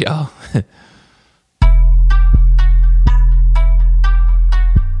need y'all.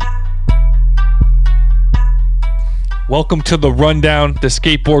 Welcome to the Rundown, the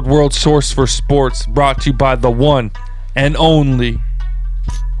skateboard world source for sports, brought to you by the one and only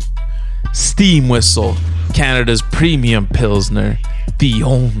Steam Whistle, Canada's premium Pilsner, the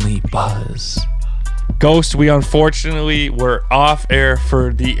only buzz. Ghost, we unfortunately were off air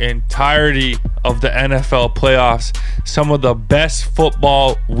for the entirety of the NFL playoffs. Some of the best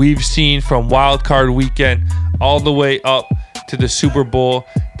football we've seen from Wild Card Weekend all the way up to the Super Bowl.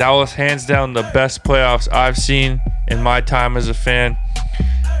 That was hands down the best playoffs I've seen in my time as a fan.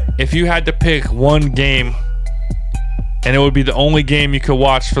 If you had to pick one game and it would be the only game you could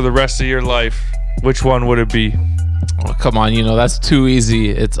watch for the rest of your life, which one would it be? Oh, come on, that's too easy.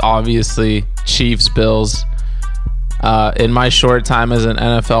 It's obviously Chiefs, Bills. In my short time as an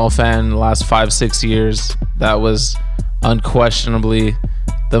NFL fan, the last 5-6 years, that was unquestionably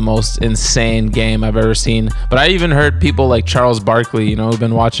the most insane game I've ever seen. But I even heard people like Charles Barkley, who've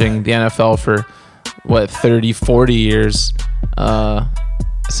been watching the NFL for 30, 40 years,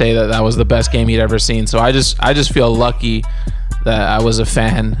 say that was the best game he'd ever seen. So I just feel lucky that I was a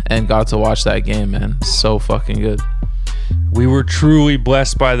fan and got to watch that game, man. So fucking good. We were truly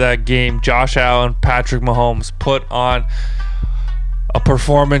blessed by that game. Josh Allen, Patrick Mahomes put on a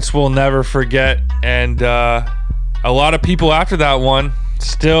performance we'll never forget. And a lot of people after that one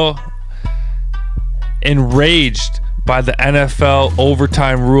still enraged by the NFL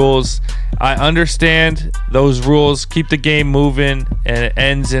overtime rules. I understand those rules keep the game moving and it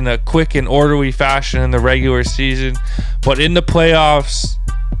ends in a quick and orderly fashion in the regular season. But in the playoffs,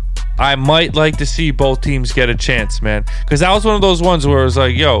 I might like to see both teams get a chance, man. Because that was one of those ones where it was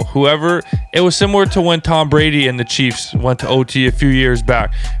like, it was similar to when Tom Brady and the Chiefs went to OT a few years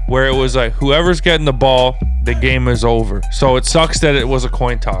back, where it was like, whoever's getting the ball, the game is over. So it sucks that it was a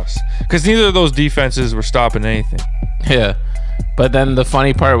coin toss, because neither of those defenses were stopping anything. Yeah. But then the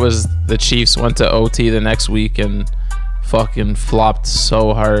funny part was the Chiefs went to OT the next week and fucking flopped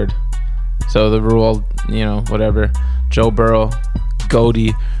so hard. So the rule, whatever. Joe Burrow,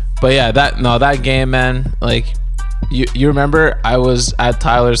 goatee. But yeah, that game, man, like you remember I was at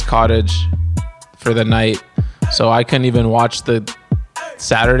Tyler's cottage for the night, so I couldn't even watch the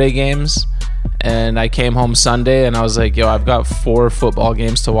Saturday games, and I came home Sunday and I was like, I've got 4 football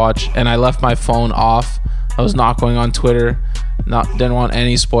games to watch, and I left my phone off. I was not going on Twitter, didn't want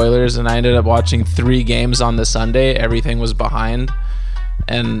any spoilers, and I ended up watching 3 games on the Sunday. Everything was behind,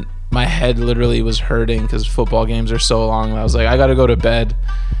 and my head literally was hurting because football games are so long. I was like, I gotta go to bed,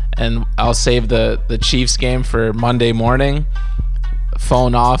 and I'll save the Chiefs game for Monday morning.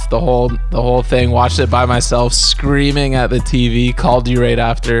 Phone off, the whole thing, watched it by myself, screaming at the TV, called you right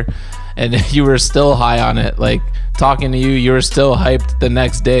after, and you were still high on it. Like, talking to you were still hyped the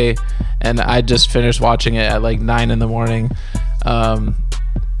next day, and I just finished watching it at like 9 in the morning.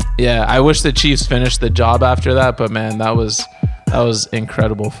 I wish the Chiefs finished the job after that, but man, that was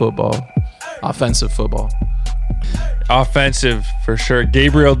incredible football. Offensive football. Offensive for sure.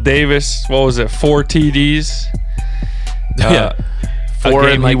 Gabriel Davis, what was it, 4 TDs? 4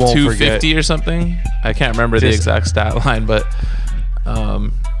 and like 250 or something. I can't remember the exact stat line, but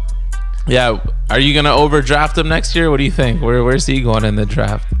are you gonna overdraft him next year? What do you think? Where's he going in the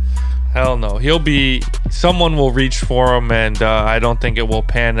draft? Hell no. Someone will reach for him, and I don't think it will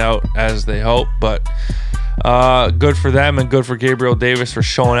pan out as they hope, but good for them and good for Gabriel Davis for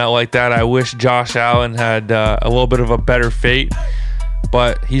showing out like that. I wish Josh Allen had a little bit of a better fate,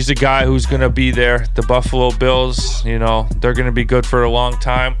 but he's a guy who's going to be there. The Buffalo Bills, they're going to be good for a long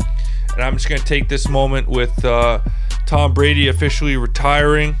time. And I'm just going to take this moment with Tom Brady officially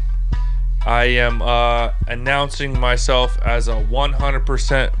retiring. I am announcing myself as a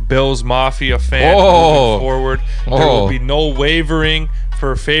 100% Bills Mafia fan moving forward. There will be no wavering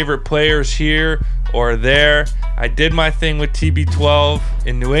for favorite players here or there. I did my thing with TB12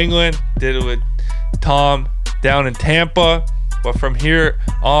 in New England, did it with Tom down in Tampa, but from here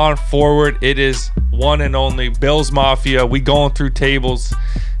on forward, it is one and only Bills Mafia. We going through tables,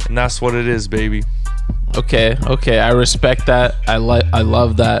 and that's what it is, baby. Okay, I respect that. I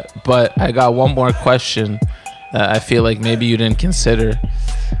love that. But I got one more question that I feel like maybe you didn't consider.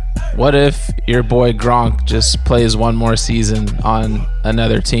 What if your boy Gronk just plays one more season on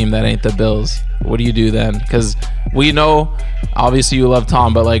another team that ain't the Bills? What do you do then? Because we know, obviously you love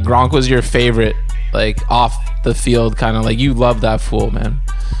Tom, but like Gronk was your favorite, like off the field kind of, like you love that fool, man.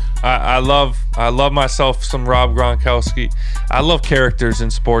 I love myself some Rob Gronkowski. I love characters in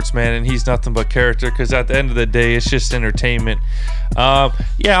sports, man, and he's nothing but character, because at the end of the day, it's just entertainment.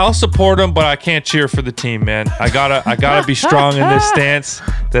 I'll support him, but I can't cheer for the team, man. I gotta be strong in this stance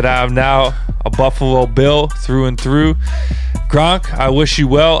that I'm now a Buffalo Bill through and through. Gronk, I wish you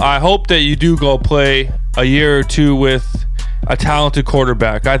well. I hope that you do go play a year or two with a talented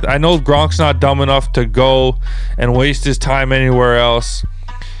quarterback. I know Gronk's not dumb enough to go and waste his time anywhere else.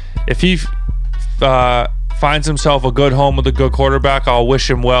 If he finds himself a good home with a good quarterback, I'll wish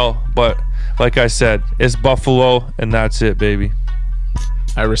him well. But like I said, it's Buffalo, and that's it, baby.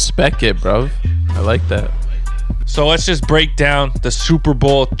 I respect it, bro. I like that. So let's just break down the Super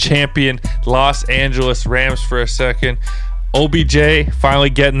Bowl champion Los Angeles Rams for a second. OBJ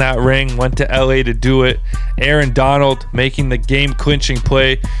finally getting that ring, went to LA to do it. Aaron Donald making the game-clinching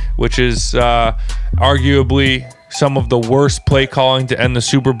play, which is arguably some of the worst play calling to end the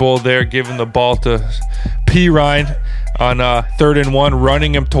Super Bowl there, giving the ball to P. Ryan on 3rd and 1,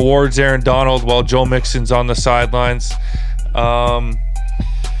 running him towards Aaron Donald while Joe Mixon's on the sidelines.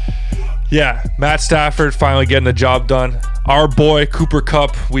 Yeah, Matt Stafford finally getting the job done. Our boy Cooper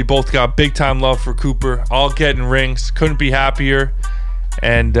Kupp, we both got big time love for Cooper, all getting rings. Couldn't be happier.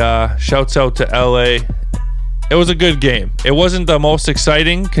 And shouts out to LA. It was a good game. It wasn't the most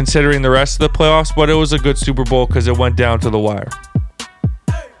exciting considering the rest of the playoffs, but it was a good Super Bowl because it went down to the wire.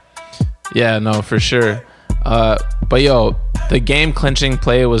 Yeah, no, for sure. But yo, the game clinching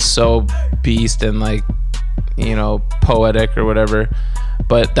play was so beast and like, you know, poetic or whatever.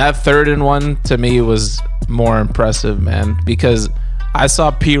 But that 3rd and 1 to me was more impressive, man, because I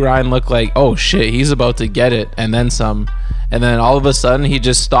saw P. Ryan look like, oh shit, he's about to get it and then some. And then all of a sudden he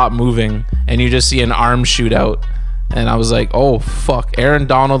just stopped moving and you just see an arm shoot out. And I was like, oh fuck. Aaron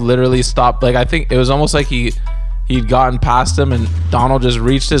Donald literally stopped. Like, I think it was almost like he'd gotten past him and Donald just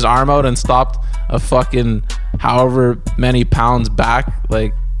reached his arm out and stopped a fucking however many pounds back,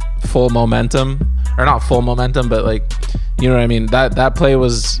 like full momentum. Or not full momentum, but like, you know what I mean? That play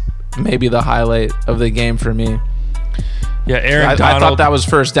was maybe the highlight of the game for me. Yeah, I thought that was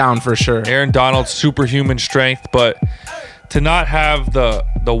first down for sure. Aaron Donald's superhuman strength, but to not have the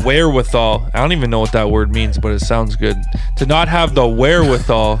wherewithal, I don't even know what that word means, but it sounds good. To not have the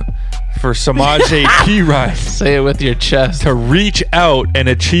wherewithal for Samaje Perine, say it with your chest, to reach out and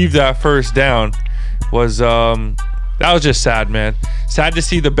achieve that first down was that was just sad, man. Sad to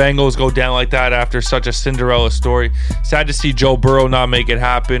see the Bengals go down like that after such a Cinderella story. Sad to see Joe Burrow not make it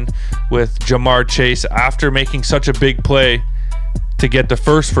happen with Jamar Chase after making such a big play to get the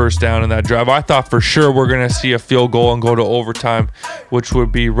first down in that drive. I thought for sure we're going to see a field goal and go to overtime, which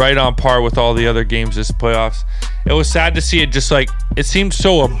would be right on par with all the other games this playoffs. It was sad to see it just like, it seemed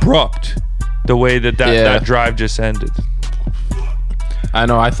so abrupt the way that drive just ended. I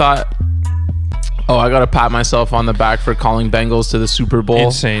know. I thought, I got to pat myself on the back for calling Bengals to the Super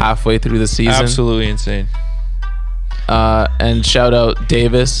Bowl halfway through the season. Absolutely insane. And shout out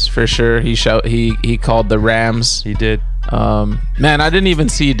Davis for sure. He called the Rams. He did. Man, I didn't even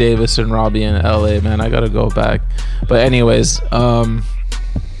see Davis and Robbie in LA, man. I got to go back. But anyways,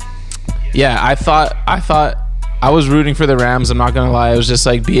 yeah, I thought I was rooting for the Rams. I'm not going to lie. I was just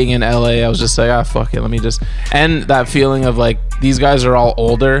like being in LA. I was just like, fuck it. Let me just, and that feeling of like, these guys are all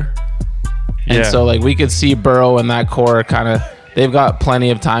older. And so like we could see Burrow and that core kind of, they've got plenty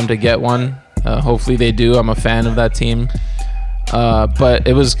of time to get one. Hopefully they do. I'm a fan of that team. But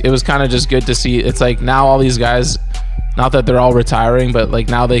it was kind of just good to see. It's like now all these guys, not that they're all retiring, but like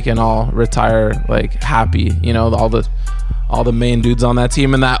now they can all retire like happy, you know, all the main dudes on that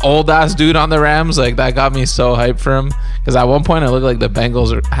team. And that old ass dude on the Rams, like that got me so hyped for him, because at one point it looked like the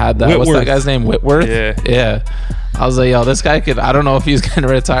Bengals had that. Whitworth. What's that guy's name? Whitworth. Yeah. I was like, yo, this guy could, I don't know if he's gonna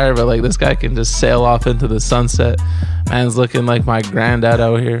retire, but like this guy can just sail off into the sunset. Man's looking like my granddad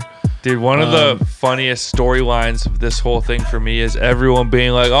out here. Dude, one of the funniest storylines of this whole thing for me is everyone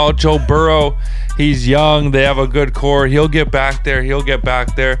being like, oh, Joe Burrow, he's young, they have a good core, he'll get back there.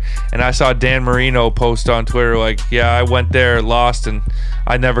 And I saw Dan Marino post on Twitter like, yeah, I went there, lost, and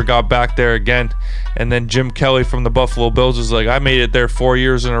I never got back there again. And then Jim Kelly from the Buffalo Bills was like, I made it there 4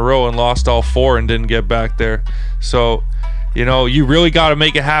 years in a row and lost all 4 and didn't get back there. So, you know, you really got to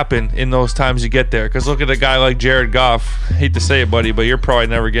make it happen in those times you get there. Because look at a guy like Jared Goff. Hate to say it, buddy, but you're probably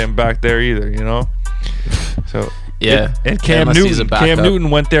never getting back there either, you know? So yeah. And Cam Newton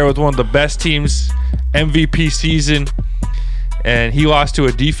went there with one of the best teams, MVP season, and he lost to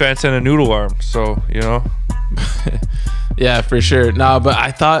a defense and a noodle arm. So, you know. Yeah, for sure. No, but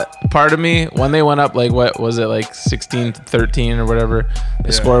I thought, part of me, when they went up, like, what was it, like 16-13 or whatever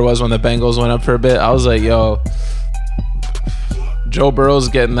the score was when the Bengals went up for a bit, I was like, yo, Joe Burrow's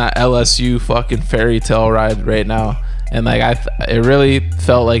getting that LSU fucking fairy tale ride right now. And like it really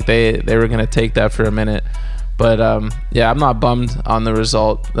felt like they were gonna take that for a minute. But yeah, I'm not bummed on the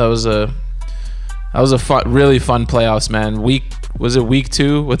result. That was a really fun playoffs, man. Was it week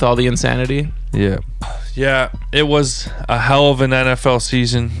 2 with all the insanity? Yeah, it was a hell of an NFL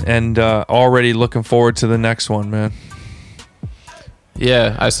season, and already looking forward to the next one, man.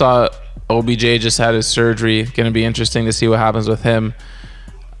 Yeah, I saw OBJ just had his surgery. Going to be interesting to see what happens with him.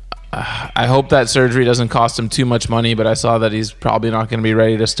 I hope that surgery doesn't cost him too much money, but I saw that he's probably not going to be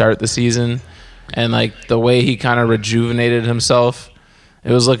ready to start the season. And like the way he kind of rejuvenated himself,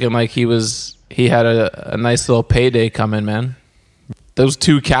 it was looking like he had a nice little payday coming, man. Those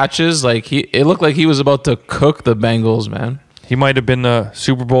 2 catches, like it looked like he was about to cook the Bengals, man. He might have been the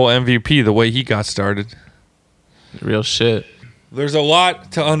Super Bowl MVP the way he got started. Real shit. There's a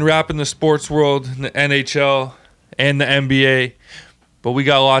lot to unwrap in the sports world, in the NHL and the NBA, but we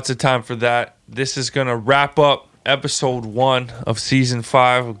got lots of time for that. this is going to wrap up episode 1 of season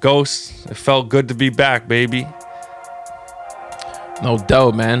 5. Ghost, it felt good to be back, baby. No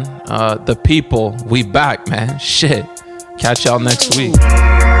doubt, man. The people, we back, man. Shit. Catch y'all next week.